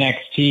of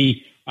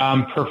NXT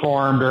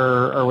performed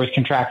or was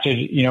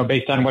contracted,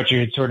 based on what you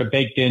had sort of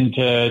baked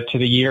into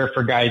the year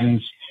for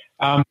guidance.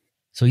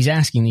 So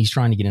he's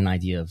trying to get an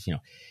idea of,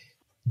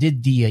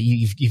 did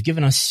you've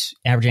given us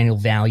average annual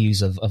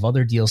values of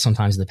other deals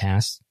sometimes in the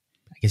past.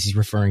 I guess he's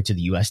referring to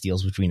the U.S.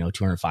 deals, which we know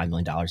 $205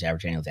 million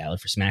average annual value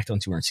for SmackDown,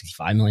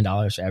 $265 million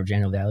average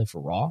annual value for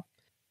Raw.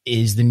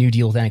 Is the new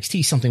deal with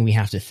NXT something we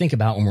have to think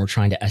about when we're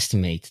trying to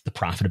estimate the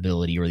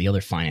profitability or the other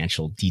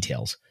financial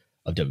details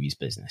of WWE's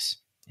business?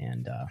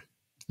 And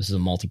this is a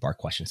multi-part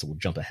question, so we'll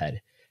jump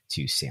ahead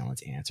to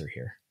Salen's answer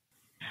here.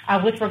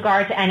 With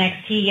regard to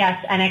NXT,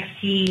 yes,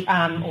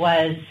 NXT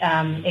was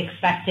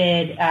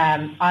expected,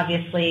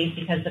 obviously,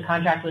 because the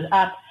contract was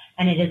up,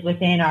 and it is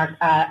within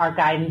our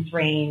guidance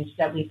range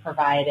that we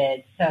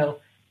provided. So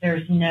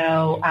there's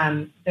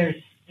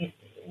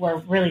we're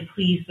really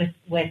pleased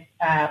with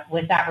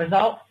that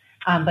result,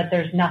 but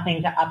there's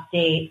nothing to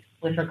update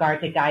with regard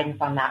to guidance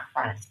on that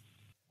front.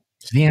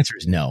 So the answer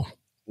is no.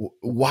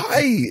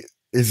 Why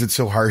is it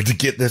so hard to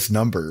get this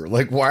number?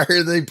 Like, why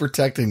are they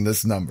protecting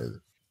this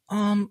number?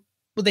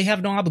 Well, they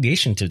have no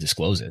obligation to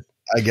disclose it,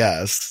 I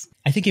guess.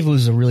 I think if it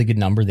was a really good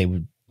number, they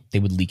would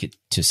leak it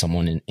to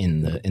someone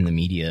in the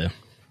media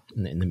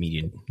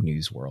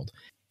news world.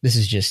 This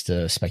is just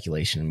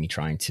speculation and me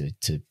trying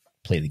to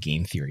play the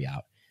game theory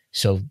out.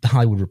 So the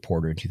Hollywood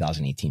Reporter in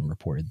 2018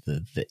 reported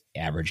the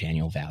average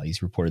annual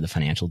values, reported the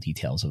financial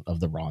details of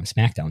the Raw and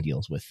SmackDown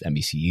deals with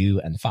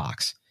NBCU and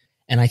Fox.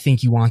 And I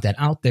think you want that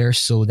out there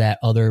so that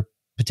other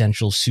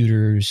potential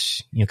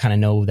suitors, kind of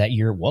know that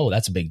whoa,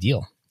 that's a big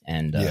deal.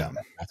 And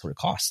that's what it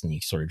costs. And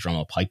you sort of drum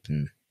up hype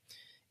and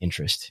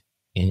interest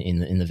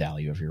in the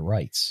value of your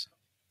rights.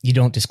 You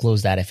don't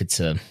disclose that if it's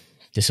a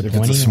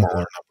disappointing, if it's a smaller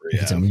number,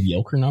 if it's a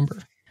mediocre number.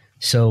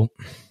 So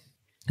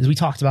as we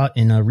talked about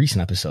in a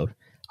recent episode,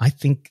 I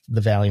think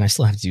the value, and I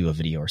still have to do a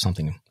video or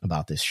something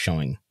about this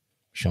showing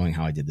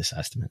how I did this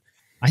estimate.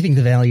 I think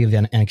the value of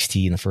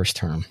NXT in the first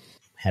term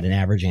had an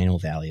average annual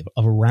value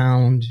of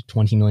around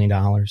 $20 million.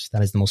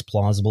 That is the most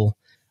plausible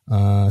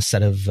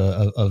set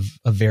of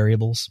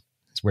variables.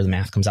 It's where the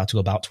math comes out to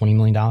about $20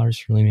 million,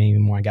 really maybe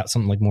more. I got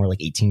something more like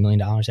 $18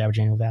 million average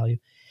annual value.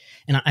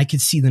 And I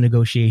could see the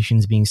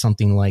negotiations being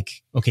something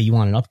like, okay, you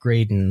want an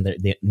upgrade, and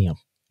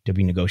they'll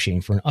be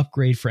negotiating for an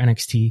upgrade for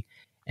NXT.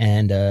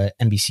 And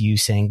NBCU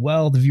saying,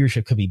 well, the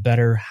viewership could be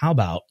better. How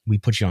about we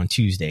put you on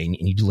Tuesday and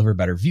you deliver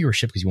better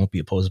viewership because you won't be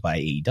opposed by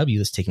AEW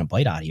that's taking a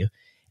bite out of you.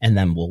 And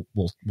then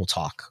we'll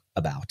talk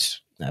about,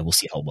 we'll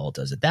see how well it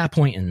does at that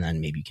point, and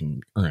then maybe you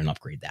can earn an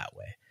upgrade that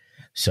way.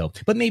 So,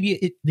 but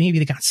maybe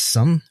they got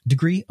some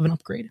degree of an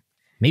upgrade.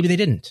 Maybe they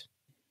didn't.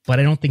 But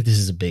I don't think this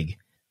is a big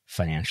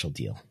financial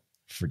deal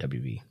for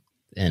WWE.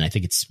 And I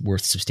think it's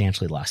worth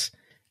substantially less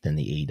than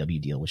the AEW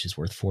deal, which is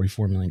worth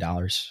 $44 million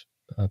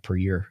per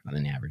year on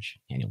an average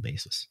annual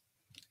basis.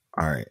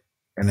 All right.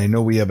 And I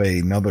know we have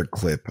another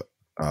clip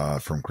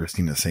from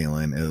Christina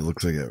Salen. It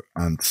looks like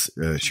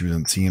she was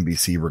on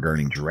CNBC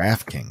regarding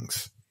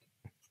DraftKings.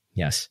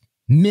 Yes.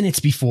 Minutes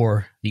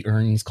before the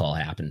earnings call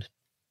happened,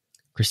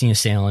 Christina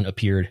Salen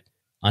appeared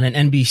on an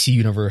NBC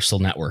Universal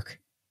network,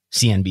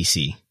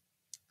 CNBC.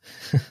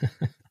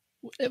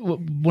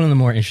 One of the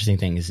more interesting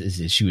things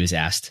is she was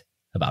asked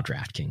about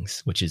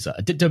DraftKings, which is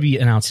WWE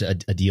announced a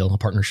deal, a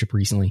partnership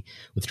recently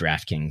with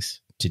DraftKings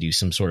to do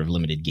some sort of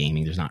limited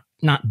gaming. There's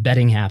not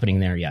betting happening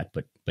there yet,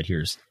 but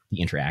here's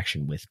the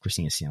interaction with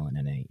Christina Salen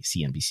and a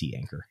CNBC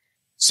anchor.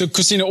 So,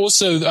 Christina,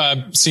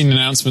 also seen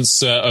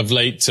announcements of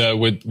late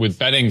with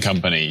betting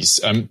companies.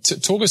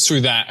 Talk us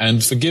through that,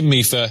 and forgive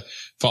me for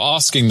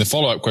asking the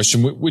follow-up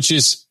question, which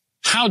is,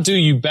 how do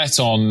you bet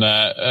on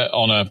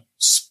a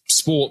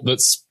sport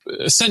that's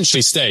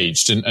essentially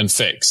staged and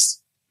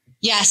fixed?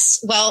 Yes.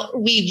 Well,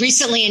 we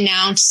recently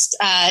announced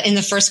in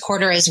the first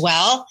quarter as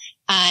well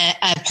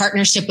a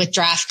partnership with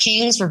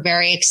DraftKings. We're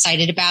very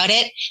excited about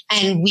it,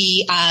 and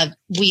we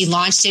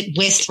launched it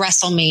with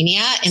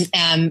WrestleMania.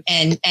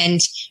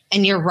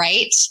 And you're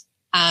right.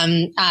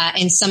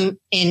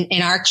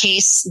 In our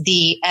case,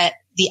 the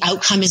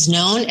outcome is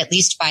known, at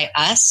least by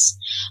us,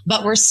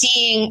 but we're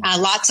seeing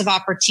lots of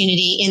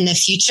opportunity in the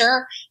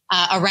future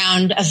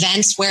around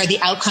events where the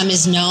outcome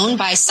is known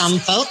by some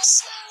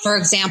folks. For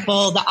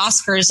example, the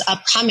Oscars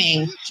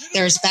upcoming,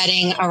 there's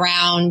betting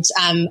around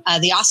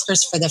the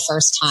Oscars for the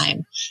first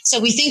time.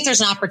 So we think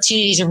there's an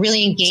opportunity to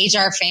really engage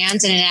our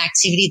fans in an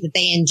activity that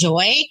they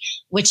enjoy,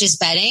 which is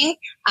betting,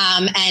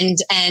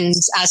 and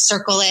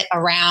circle it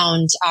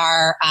around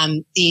our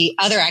the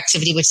other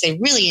activity which they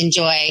really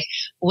enjoy,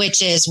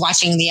 which is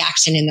watching the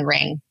action in the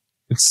ring.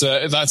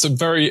 That's a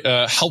very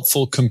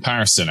helpful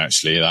comparison,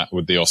 actually, that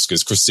with the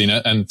Oscars,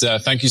 Christina. And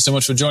thank you so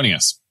much for joining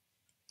us.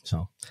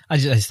 So I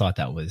just thought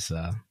that was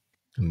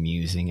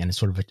amusing, and it's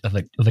sort of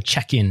a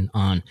check-in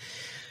on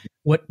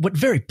what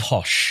very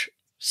posh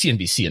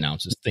CNBC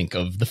announcers think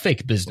of the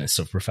fake business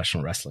of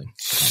professional wrestling.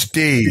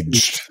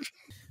 Staged.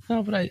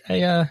 No, but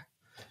I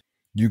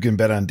you can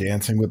bet on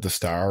Dancing with the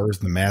Stars,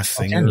 The Masked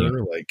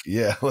Singer,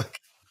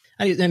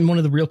 and one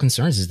of the real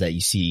concerns is that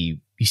you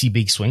see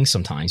big swings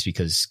sometimes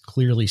because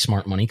clearly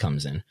smart money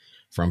comes in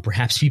from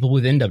perhaps people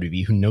within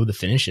WWE who know the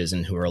finishes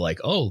and who are like,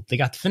 oh, they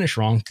got the finish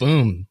wrong.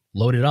 Boom,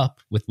 load it up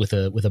with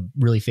a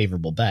really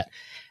favorable bet,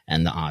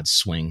 and the odds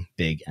swing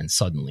big and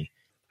suddenly.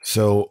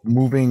 So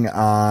moving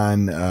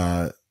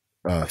on,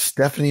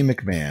 Stephanie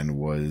McMahon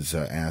was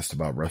asked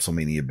about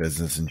WrestleMania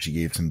business, and she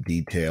gave some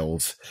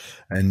details,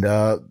 and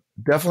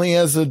definitely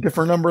has a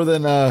different number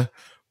than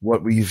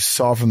what we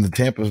saw from the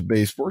Tampa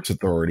Bay Sports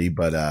Authority.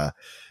 But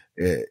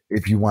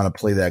if you want to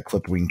play that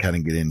clip, we can kind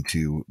of get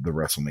into the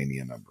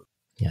WrestleMania number.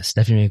 Yeah,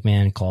 Stephanie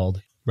McMahon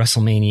called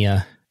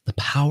WrestleMania the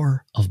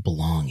power of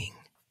belonging.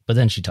 But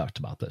then she talked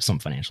about some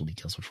financial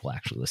details, which we'll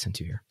actually listen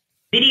to here.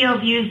 Video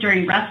views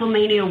during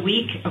WrestleMania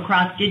week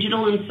across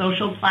digital and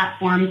social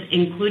platforms,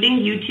 including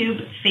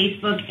YouTube,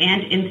 Facebook,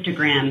 and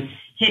Instagram,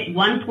 hit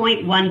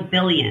 1.1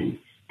 billion,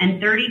 and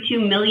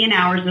 32 million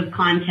hours of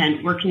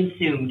content were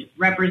consumed,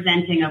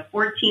 representing a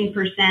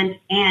 14%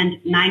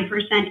 and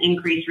 9%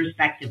 increase,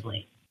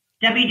 respectively.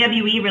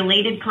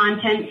 WWE-related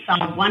content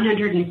saw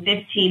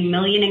 115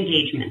 million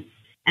engagements,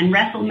 and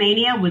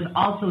WrestleMania was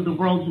also the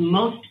world's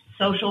most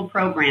social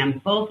program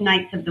both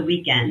nights of the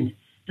weekend,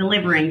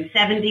 delivering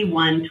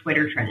 71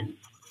 Twitter trends.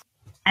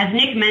 As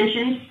Nick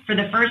mentioned, for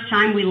the first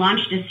time, we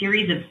launched a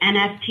series of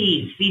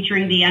NFTs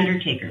featuring The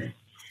Undertaker,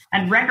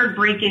 had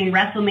record-breaking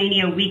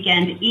WrestleMania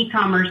weekend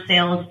e-commerce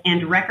sales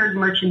and record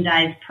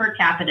merchandise per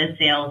capita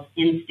sales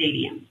in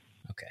stadiums.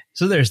 Okay,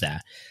 so there's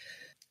that.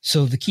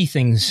 So the key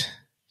things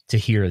to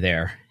hear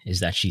there is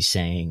that she's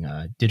saying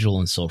digital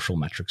and social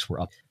metrics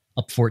were up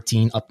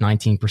 14, up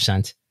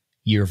 19%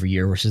 year over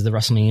year versus the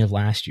WrestleMania of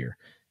last year.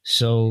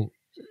 So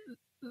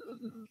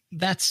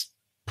that's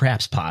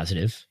perhaps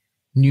positive.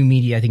 New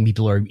media, I think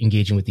people are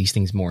engaging with these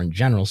things more in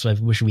general. So I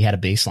wish we had a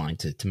baseline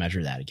to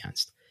measure that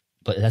against.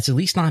 But that's at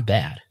least not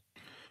bad.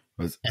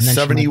 And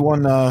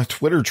 71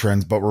 Twitter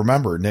trends. But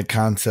remember, Nick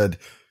Khan said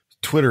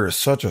Twitter is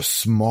such a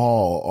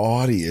small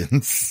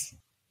audience.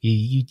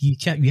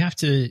 You have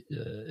to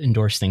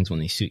endorse things when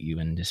they suit you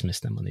and dismiss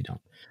them when they don't.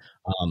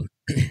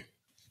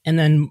 And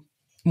then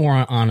more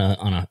on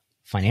a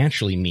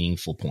financially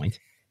meaningful point,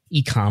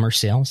 e-commerce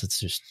sales, it's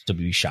just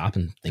WWE Shop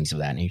and things of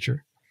that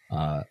nature.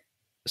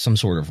 Some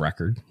sort of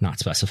record, not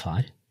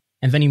specified.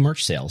 And venue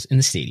merch sales in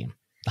the stadium,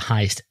 the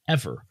highest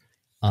ever.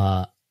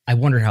 I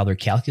wonder how they're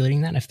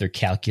calculating that, if they're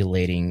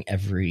calculating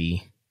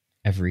every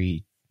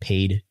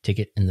paid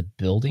ticket in the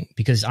building,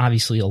 because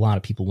obviously a lot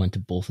of people went to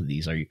both of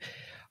these. Are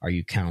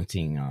you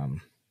counting?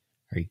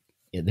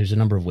 There's a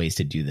number of ways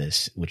to do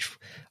this, which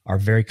are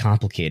very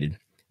complicated,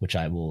 which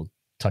I will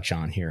touch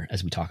on here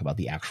as we talk about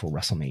the actual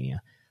WrestleMania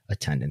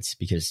attendance,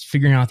 because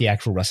figuring out the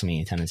actual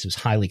WrestleMania attendance is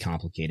highly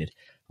complicated.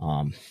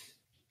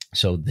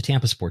 So the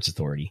Tampa Sports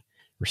Authority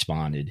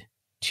responded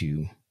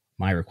to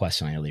my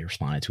request, and I know they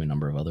responded to a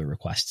number of other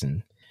requests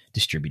and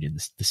distributed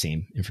the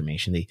same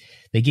information.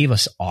 They gave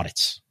us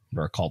audits,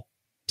 or are called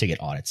ticket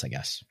audits, I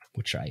guess,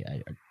 which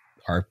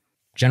are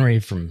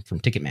generated from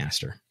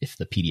Ticketmaster, if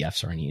the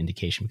PDFs are any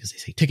indication, because they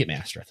say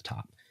Ticketmaster at the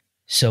top.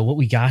 So what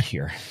we got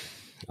here,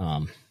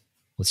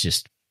 let's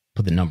just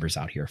put the numbers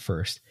out here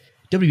first.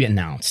 WWE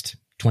announced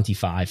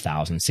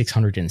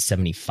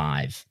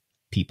 25,675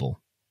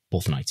 people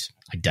both nights,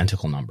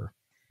 identical number,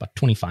 about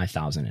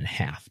 25,000 and a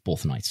half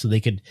both nights. So they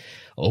could,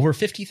 over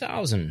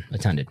 50,000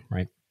 attended,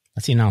 right?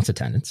 That's the announced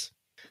attendance.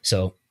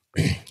 So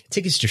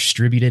tickets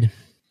distributed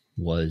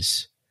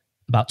was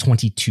about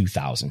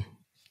 22,000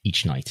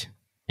 each night.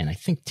 And I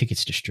think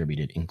tickets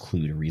distributed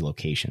include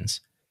relocations.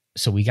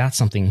 So we got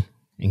something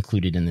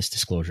included in this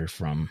disclosure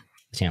from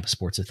the Tampa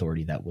Sports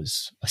Authority that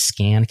was a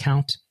scan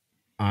count.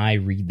 I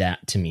read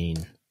that to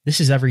mean this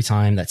is every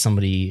time that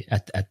somebody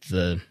at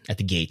the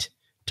gate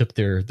took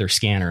their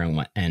scanner and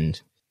went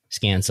and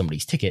scanned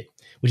somebody's ticket,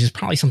 which is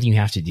probably something you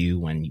have to do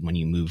when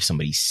you move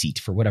somebody's seat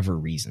for whatever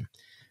reason.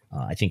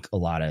 I think a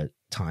lot of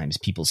times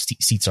people's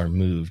seats are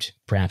moved,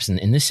 perhaps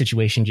in this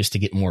situation, just to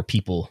get more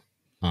people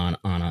on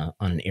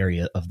an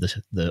area of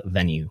the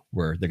venue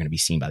where they're going to be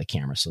seen by the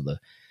camera, so the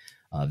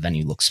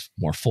venue looks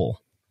more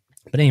full.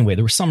 But anyway,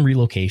 there were some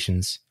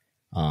relocations.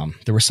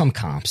 There were some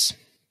comps,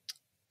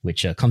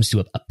 which comes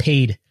to a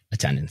paid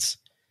attendance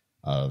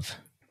of,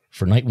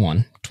 for night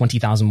 1,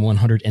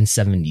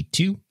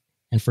 20,172,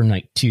 and for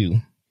night 2,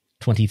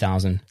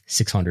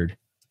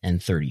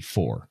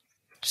 20,634.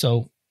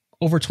 So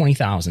over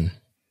 20,000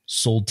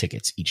 sold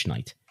tickets each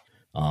night,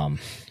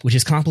 which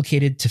is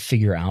complicated to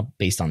figure out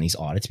based on these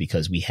audits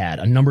because we had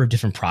a number of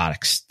different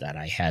products that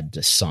I had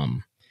to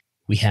sum.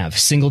 We have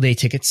single day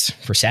tickets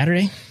for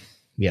Saturday.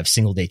 We have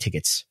single day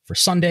tickets for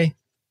Sunday.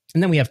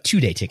 And then we have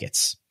 2-day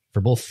tickets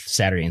for both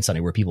Saturday and Sunday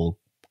where people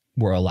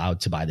were allowed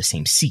to buy the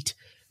same seat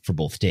for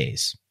both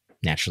days.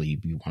 Naturally,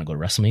 you want to go to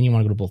WrestleMania, you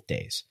want to go to both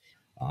days.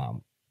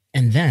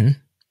 And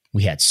then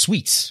we had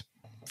suites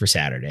for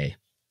Saturday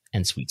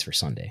and suites for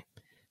Sunday.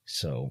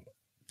 So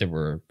there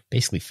were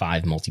basically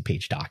 5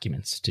 multi-page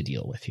documents to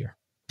deal with here.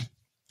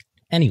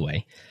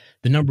 Anyway,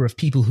 the number of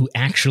people who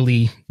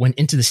actually went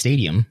into the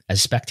stadium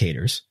as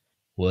spectators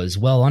was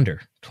well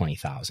under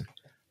 20,000.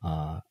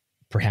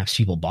 Perhaps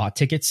people bought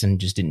tickets and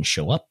just didn't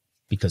show up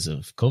because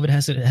of COVID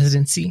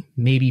hesitancy.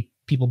 Maybe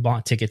people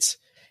bought tickets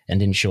and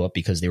didn't show up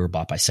because they were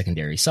bought by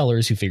secondary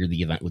sellers who figured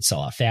the event would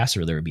sell out fast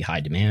or there would be high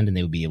demand and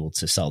they would be able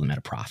to sell them at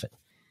a profit.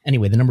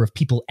 Anyway, the number of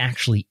people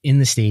actually in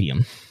the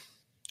stadium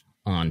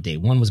on day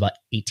 1 was about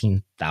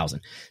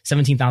 18,000,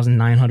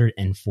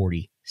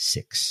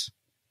 17,946.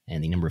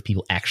 And the number of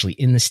people actually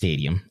in the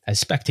stadium as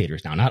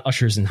spectators now, not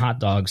ushers and hot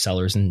dog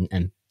sellers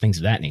and things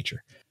of that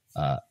nature.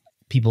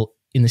 People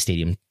in the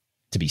stadium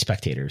to be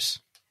spectators,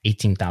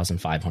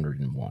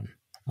 18,501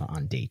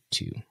 on day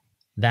 2.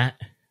 That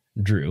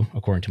drew,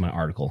 according to my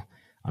article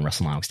on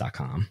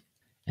Wrestlenomics.com,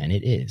 and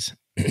it is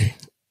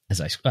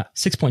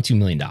 $6.2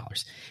 million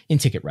in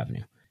ticket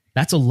revenue.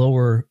 That's a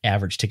lower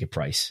average ticket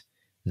price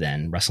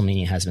than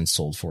WrestleMania has been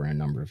sold for in a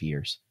number of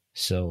years.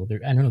 So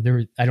I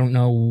don't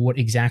know what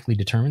exactly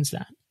determines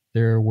that.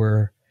 There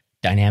was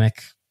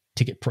dynamic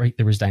ticket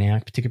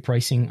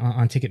pricing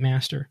on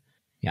Ticketmaster.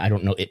 Yeah, I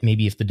don't know.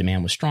 Maybe if the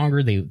demand was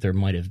stronger, there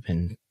might have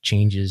been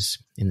changes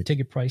in the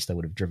ticket price that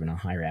would have driven a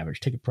higher average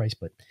ticket price,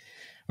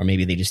 or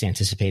maybe they just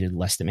anticipated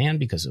less demand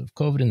because of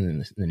COVID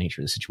and the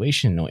nature of the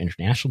situation. No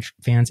international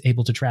fans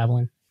able to travel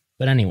in.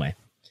 But anyway,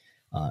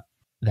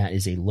 that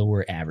is a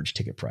lower average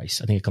ticket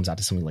price. I think it comes out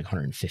to something like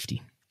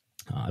 $150.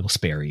 I will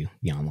spare you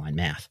the online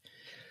math.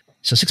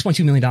 So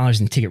 $6.2 million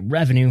in ticket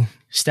revenue.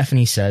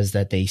 Stephanie says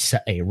that they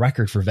set a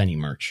record for venue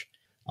merch.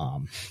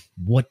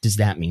 What does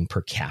that mean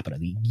per capita?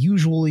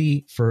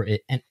 Usually for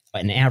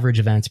an average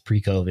event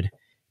pre-COVID,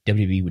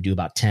 WWE would do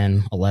about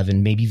 $10,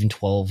 $11, maybe even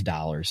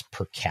 $12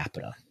 per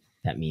capita.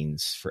 That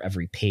means for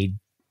every paid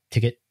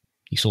ticket,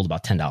 you sold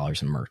about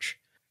 $10 in merch.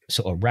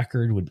 So a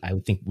record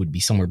would be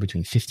somewhere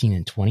between $15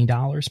 and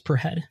 $20 per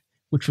head,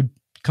 which would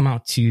come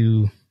out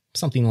to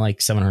something like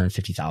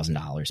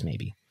 $750,000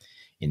 maybe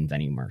in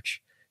venue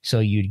merch. So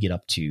you'd get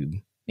up to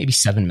maybe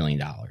 $7 million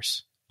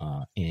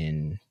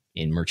in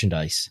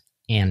merchandise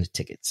and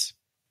tickets.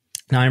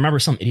 Now, I remember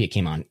some idiot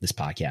came on this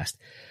podcast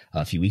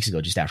a few weeks ago,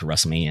 just after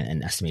WrestleMania,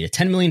 and estimated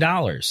 $10 million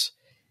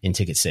in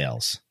ticket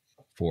sales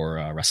for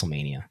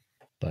WrestleMania.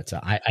 But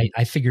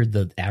I figured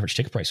the average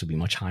ticket price would be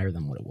much higher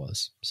than what it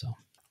was. So,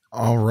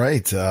 all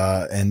right.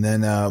 And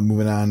then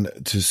moving on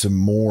to some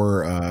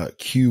more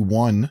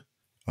Q1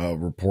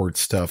 report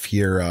stuff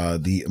here.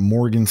 The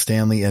Morgan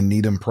Stanley and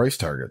Needham price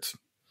targets.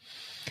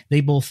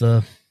 They both,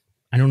 I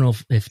don't know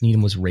if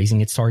Needham was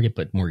raising its target,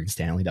 but Morgan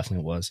Stanley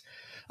definitely was.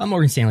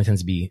 Morgan Stanley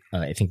tends to be,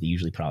 I think they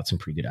usually put out some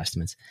pretty good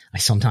estimates. I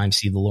sometimes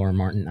see the Lauren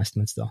Martin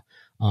estimates though.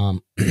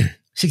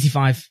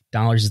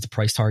 $65 is the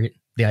price target.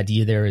 The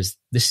idea there is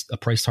a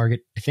price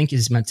target, I think,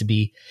 is meant to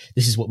be,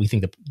 this is what we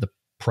think the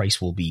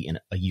price will be in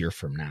a year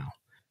from now.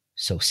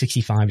 So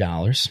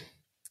 $65,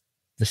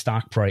 the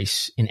stock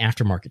price in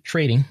aftermarket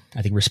trading,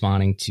 I think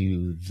responding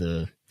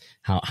to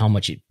how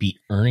much it beat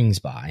earnings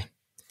by,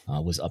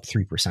 was up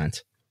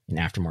 3% in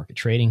aftermarket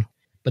trading,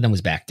 but then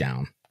was back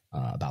down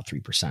about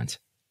 3%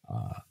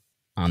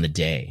 on the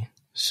day.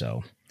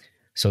 So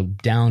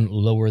down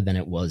lower than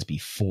it was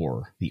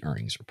before the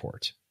earnings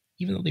report,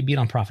 even though they beat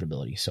on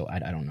profitability. So I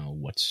don't know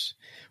what's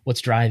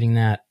driving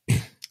that.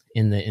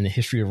 In the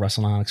history of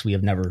Wrestlenomics, we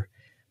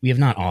have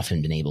not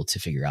often been able to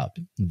figure out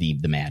the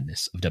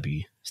madness of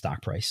W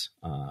stock price,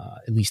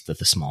 at least the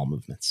small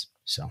movements.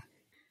 So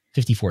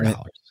 $54.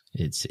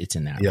 It's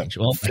in that range.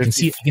 Well,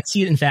 50, I can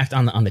see it in fact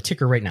on the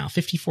ticker right now.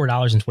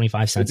 $54.25.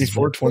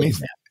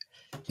 $54.20.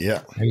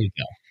 Yeah.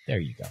 There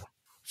you go.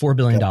 $4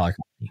 billion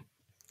company.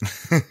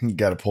 You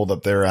got it pulled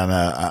up there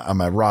on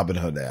my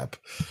Robinhood app.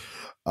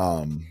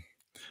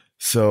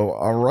 So,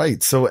 all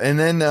right. So, and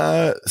then,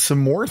 some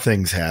more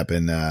things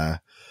happen,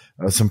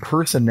 some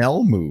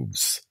personnel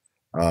moves,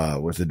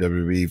 with the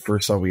WWE.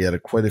 First off, we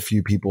had quite a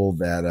few people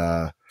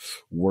that,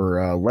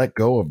 were, let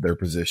go of their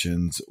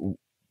positions.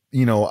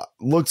 You know,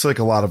 looks like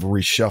a lot of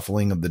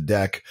reshuffling of the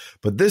deck,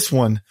 but this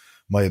one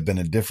might have been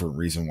a different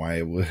reason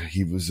why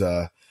he was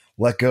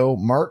let go.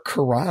 Mark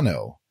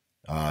Carano,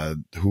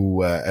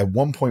 who at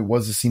one point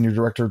was the senior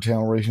director of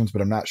talent relations,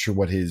 but I'm not sure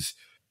what his,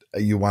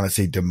 you want to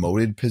say,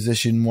 demoted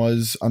position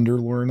was under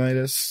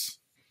Laurinaitis.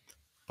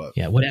 But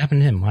yeah, what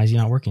happened to him? Why is he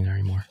not working there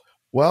anymore?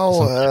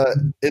 Well,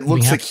 it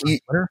looks like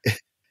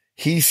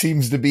he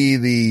seems to be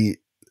the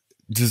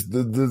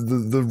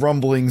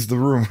rumblings, the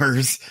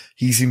rumors.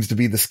 He seems to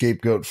be the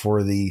scapegoat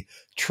for the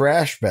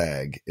trash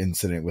bag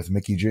incident with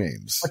Mickie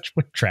James.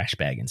 What trash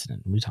bag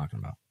incident? What are you talking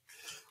about?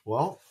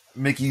 Well,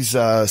 Mickey's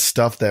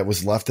stuff that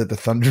was left at the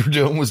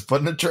Thunderdome was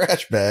put in a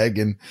trash bag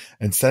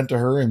and sent to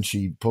her, and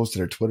she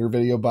posted a Twitter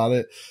video about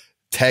it,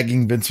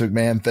 tagging Vince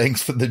McMahon,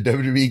 thanks for the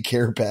WWE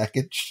care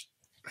package.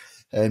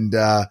 And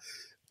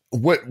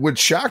what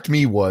shocked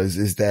me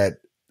is that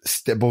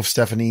both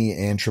Stephanie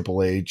and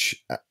Triple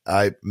H,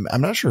 I'm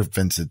not sure if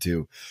Vince did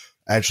too,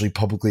 actually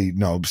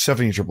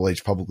Stephanie and Triple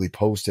H publicly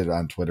posted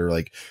on Twitter,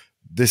 like,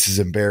 this is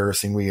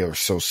embarrassing. We are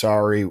so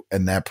sorry.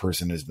 And that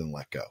person has been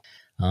let go.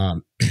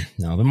 No,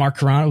 but Mark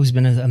Carano, who's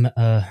been an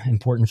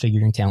important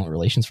figure in talent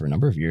relations for a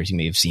number of years, you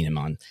may have seen him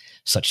on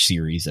such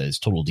series as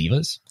Total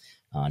Divas,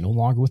 no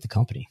longer with the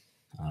company.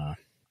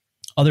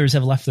 Others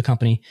have left the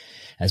company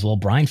as well.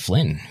 Brian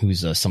Flynn,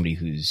 who's somebody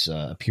who's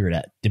appeared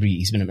at WWE.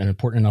 He's been an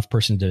important enough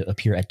person to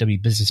appear at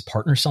WWE Business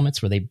Partner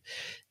Summits, where they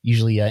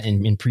usually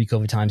in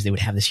pre-COVID times, they would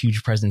have this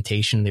huge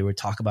presentation. They would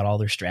talk about all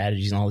their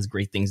strategies and all these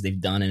great things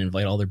they've done and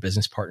invite all their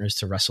business partners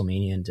to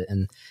WrestleMania.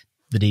 And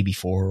the day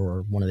before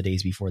or one of the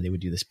days before, they would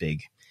do this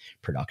big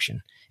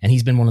production. And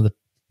he's been one of the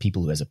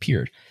people who has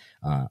appeared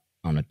on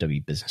a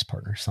WWE Business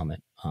Partner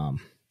Summit.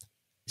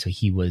 So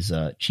he was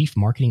Chief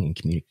Marketing and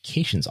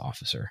Communications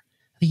Officer.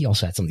 I think he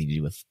also had something to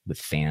do with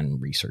fan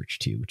research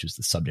too, which was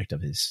the subject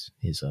of his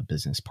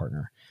business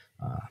partner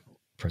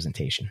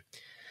presentation.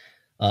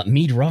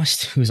 Mead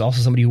Rust, who is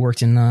also somebody who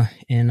worked in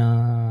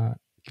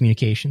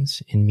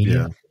communications, in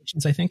media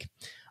relations, I think.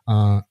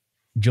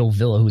 Joe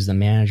Villa, who is the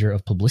manager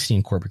of publicity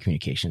and corporate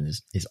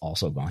communications, is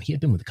also gone. He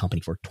had been with the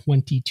company for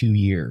 22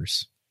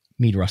 years.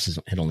 Mead Rust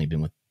had only been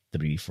with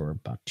WWE for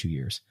about 2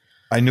 years.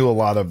 I knew a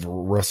lot of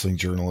wrestling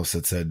journalists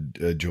that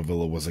said Joe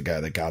Villa was a guy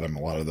that got him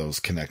a lot of those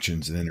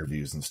connections and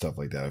interviews and stuff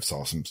like that. I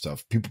saw some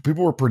stuff.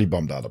 People were pretty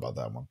bummed out about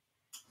that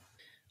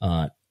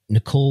one.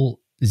 Nicole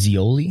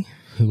Zioli,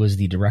 who was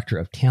the director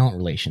of talent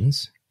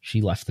relations,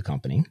 she left the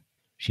company.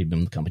 She had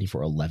been with the company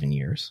for 11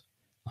 years.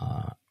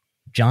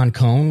 John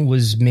Cone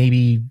was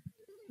maybe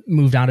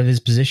moved out of his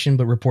position,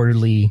 but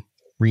reportedly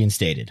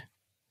reinstated,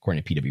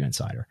 according to PW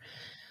Insider.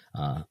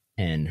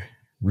 And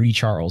Rudy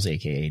Charles,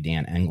 aka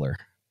Dan Engler,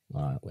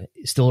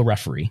 still a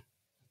referee,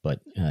 but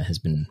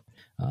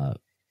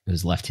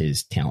has left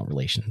his talent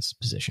relations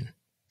position.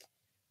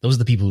 Those are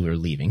the people who are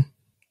leaving.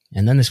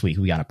 And then this week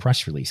we got a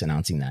press release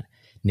announcing that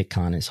Nick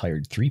Khan has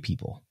hired 3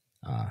 people,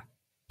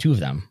 2 of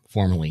them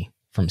formerly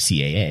from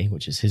CAA,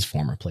 which is his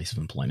former place of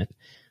employment.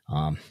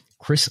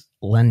 Chris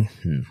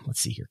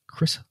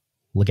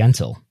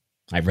Legentil.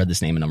 I've read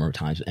this name a number of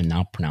times and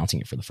now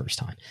pronouncing it for the first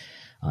time.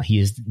 He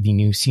is the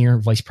new senior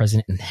vice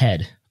president and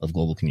head of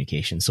global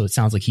communications. So it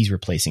sounds like he's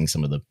replacing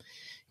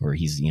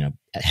he's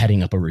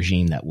heading up a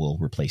regime that will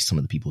replace some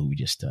of the people who we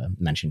just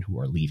mentioned who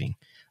are leaving.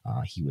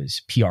 He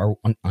was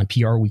on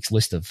PR Week's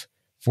list of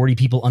 40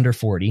 people under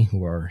 40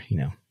 who are,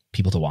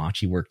 people to watch.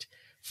 He worked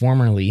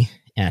formerly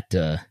at,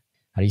 how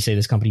do you say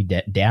this company?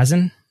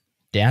 DAZN?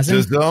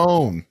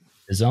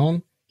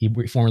 DAZN.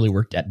 He formerly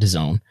worked at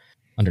DAZN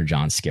under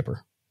John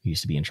Skipper, who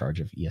used to be in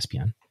charge of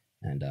ESPN.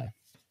 And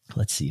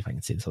let's see if I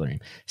can say this other name.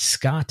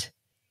 Scott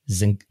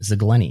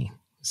Zagleni.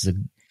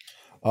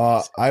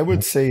 I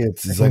would say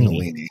it's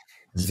Zaglini.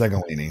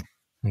 Zaglini.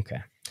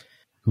 Okay.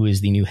 Who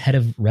is the new head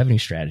of revenue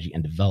strategy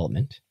and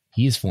development.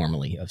 He is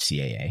formerly of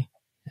CAA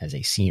as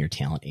a senior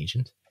talent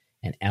agent.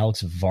 And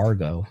Alex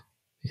Vargo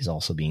is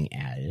also being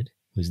added,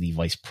 who's the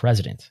vice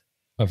president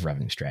of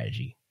revenue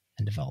strategy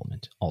and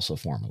development, also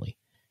formerly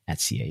at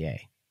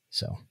CAA.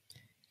 So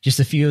just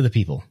a few of the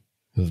people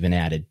who have been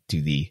added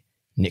to the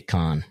Nick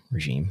Khan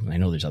regime. And I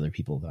know there's other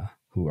people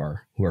who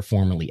are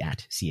formerly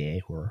at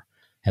CAA who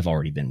have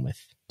already been with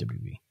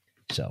WWE.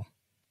 So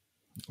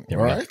all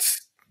right.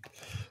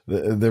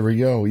 There we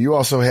go. You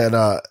also had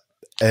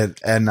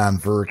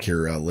Adnan Virk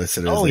here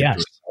listed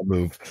as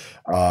move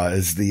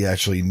is the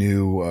actually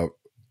new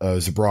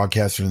as a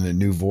broadcaster and the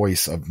new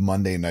voice of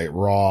Monday Night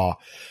Raw.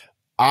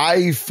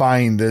 I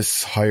find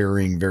this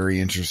hiring very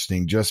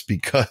interesting just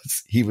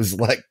because he was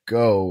let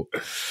go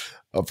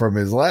from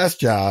his last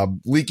job,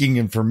 leaking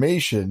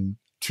information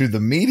to the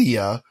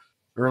media,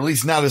 or at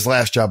least not his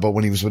last job, but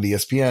when he was with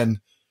ESPN,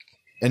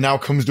 and now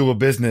comes to a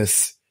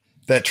business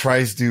that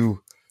tries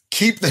to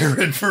keep their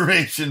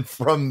information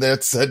from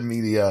that said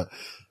media.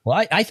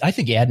 Well, I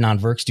think Adnan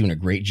Virk's doing a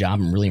great job.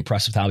 I'm really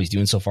impressed with how he's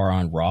doing so far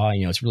on Raw.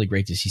 It's really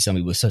great to see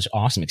somebody with such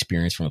awesome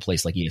experience from a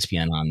place like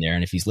ESPN on there.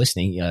 And if he's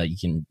listening, I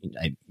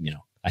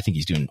think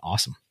he's doing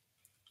awesome.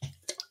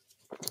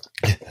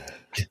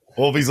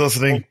 Well, if he's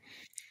listening,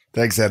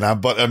 thanks, Adnan.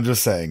 But I'm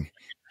just saying,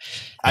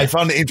 I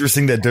found it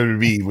interesting that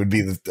WWE would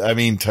be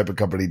the type of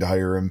company to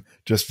hire him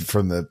just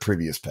from the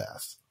previous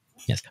past.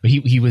 Yes, but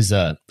he was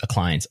a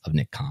client of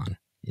Nick Khan.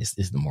 Is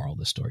the moral of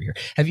the story here?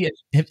 Have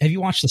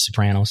you watched The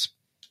Sopranos?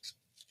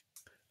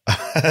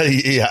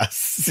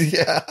 Yes,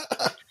 yeah.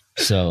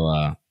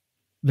 So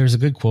there's a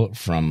good quote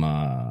from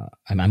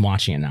I'm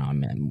watching it now.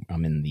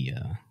 I'm in the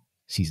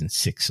season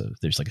 6 of.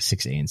 There's like a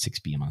 6A and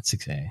 6B. I'm on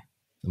 6A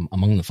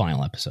among the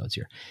final episodes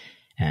here,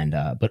 and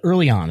but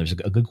early on there's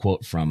a good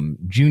quote from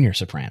Junior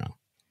Soprano,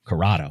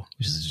 Corrado,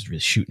 which is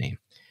his shoot name.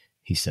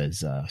 He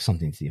says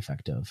something to the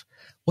effect of,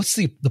 "What's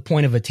the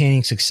point of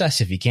attaining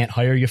success if you can't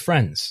hire your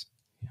friends?"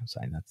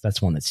 So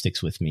that's one that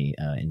sticks with me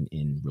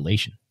in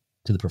relation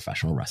to the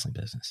professional wrestling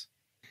business.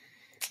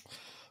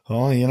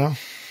 Well, you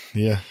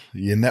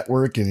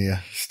network and you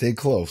stay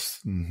close.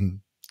 Mm-hmm.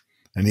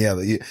 And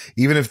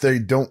even if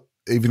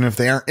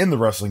they aren't in the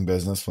wrestling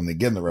business, when they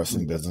get in the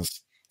wrestling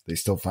business, they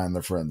still find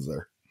their friends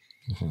there.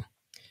 Mm-hmm.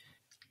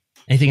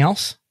 Anything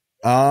else?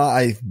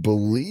 I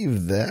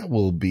believe that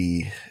will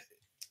be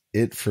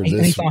it for this.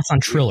 Any thoughts on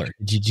Triller?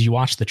 Did you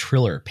watch the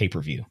Triller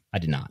pay-per-view? I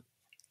did not.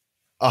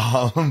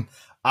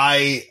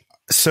 I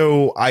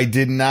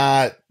did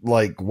not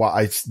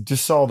I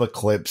just saw the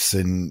clips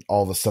and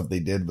all the stuff they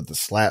did with the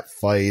slap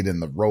fight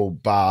and the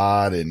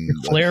robot and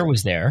Ric Flair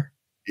was there.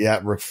 Yeah,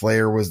 Ric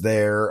Flair was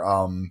there.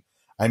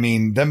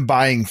 Them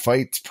buying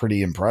fights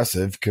pretty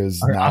impressive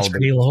because now Oscar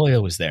De La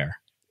Hoya was there.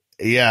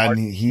 Yeah, and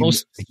he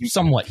was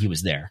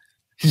there.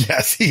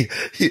 Yes, he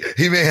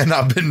may have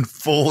not been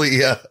fully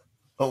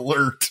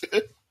alert,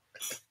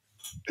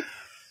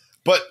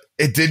 but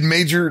it did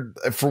major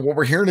for what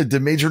we're hearing. It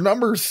did major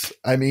numbers.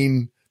 I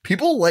mean,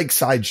 people like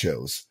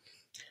sideshows.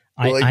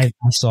 I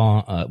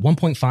saw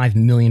 1.5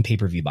 million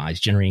pay-per-view buys,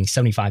 generating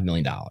 $75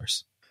 million.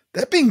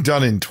 That being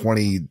done in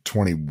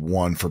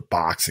 2021 for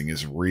boxing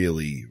is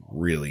really,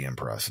 really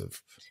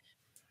impressive.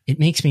 It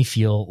makes me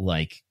feel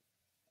like,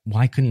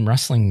 why couldn't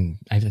wrestling?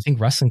 I think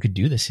wrestling could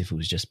do this if it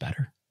was just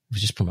better. It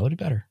was just promoted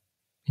better,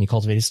 and you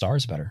cultivated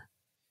stars better.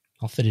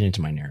 I'll fit it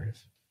into my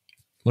narrative.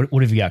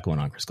 What have you got going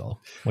on, Chris Gullo?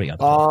 What do you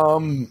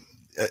got?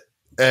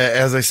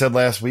 As I said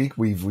last week,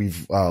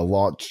 we've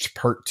launched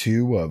part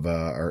 2 of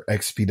our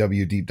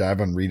XPW deep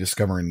dive on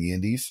rediscovering the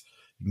indies.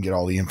 You can get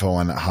all the info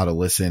on how to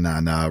listen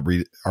on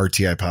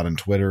RTI Pod on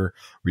Twitter,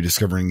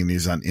 rediscovering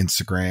indies on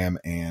Instagram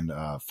and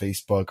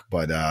Facebook.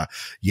 But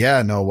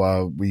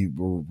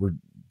we're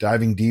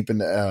diving deep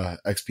into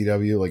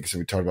XPW. Like I said,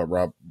 we talked about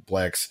Rob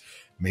Black's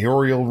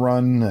mayoral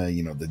run,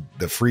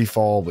 the free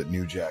fall with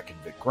New Jack and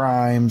Vic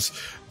Grimes,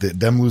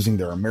 them losing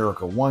their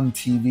America One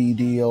TV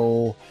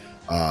deal.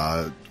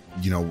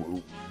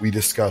 We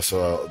discuss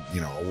a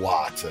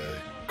lot,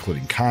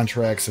 including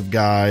contracts of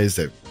guys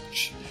that,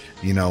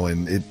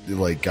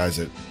 and guys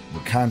that were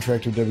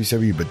contracted with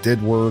WCW but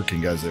did work,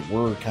 and guys that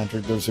were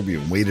contracted with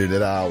WCW and waited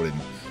it out, and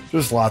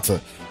there's a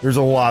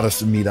lot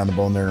of meat on the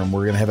bone there, and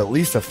we're gonna have at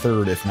least a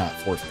third, if not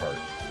fourth part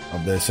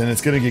of this, and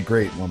it's gonna get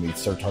great when we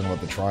start talking about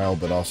the trial,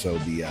 but also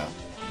the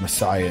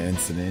Messiah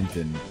incident,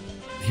 and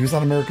he was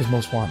on America's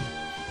Most Wanted.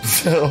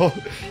 So,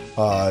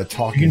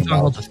 talking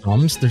about the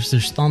thumbs,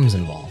 there's thumbs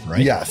involved,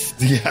 right? Yes.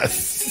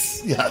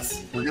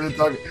 We're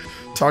gonna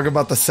talk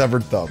about the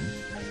severed thumb.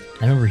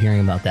 I remember hearing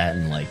about that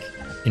in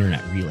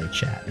internet relay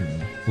chat.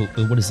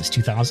 And what is this?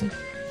 2000?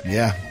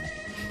 Yeah,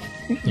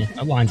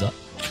 that lines up.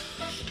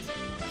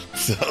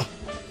 So,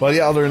 but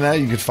yeah, other than that,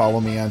 you could follow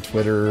me on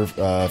Twitter,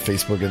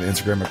 Facebook, and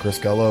Instagram at Chris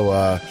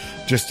Gullo.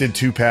 Just did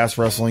 2 past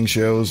wrestling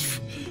shows,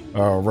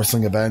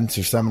 wrestling events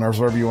or seminars,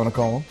 whatever you want to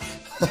call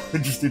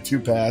them. Just did 2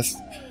 past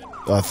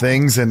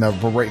things, and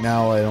but right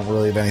now I don't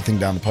really have anything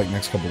down the pike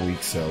next couple of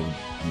weeks. So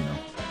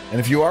and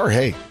if you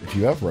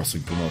have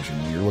wrestling promotion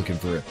and you're looking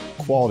for a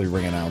quality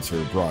ring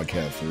announcer, or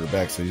broadcaster, or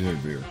backstage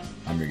interviewer,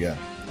 I'm your guy.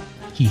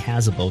 He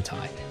has a bow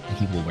tie and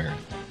he will wear it.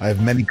 I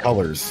have many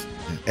colors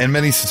and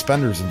many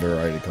suspenders in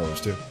variety of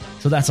colors too.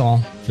 So that's all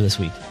for this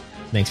week.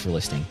 Thanks for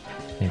listening.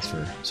 Thanks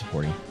for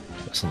supporting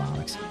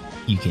Wrestlenomics.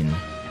 You can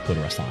go to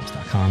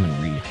Wrestlenomics.com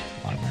and read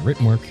a lot of my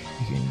written work.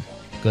 You can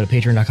go to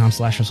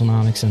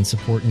patreon.com/Wrestlenomics and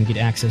support and get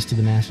access to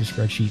the master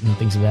spreadsheet and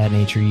things of that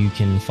nature. You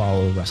can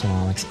follow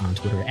Wrestlenomics on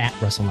Twitter at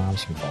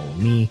Wrestlenomics. You can follow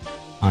me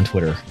on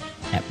Twitter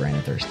at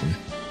Brandon Thurston.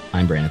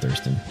 I'm Brandon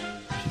Thurston.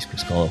 He's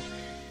Chris Gullo.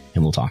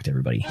 And we'll talk to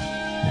everybody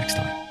next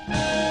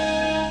time.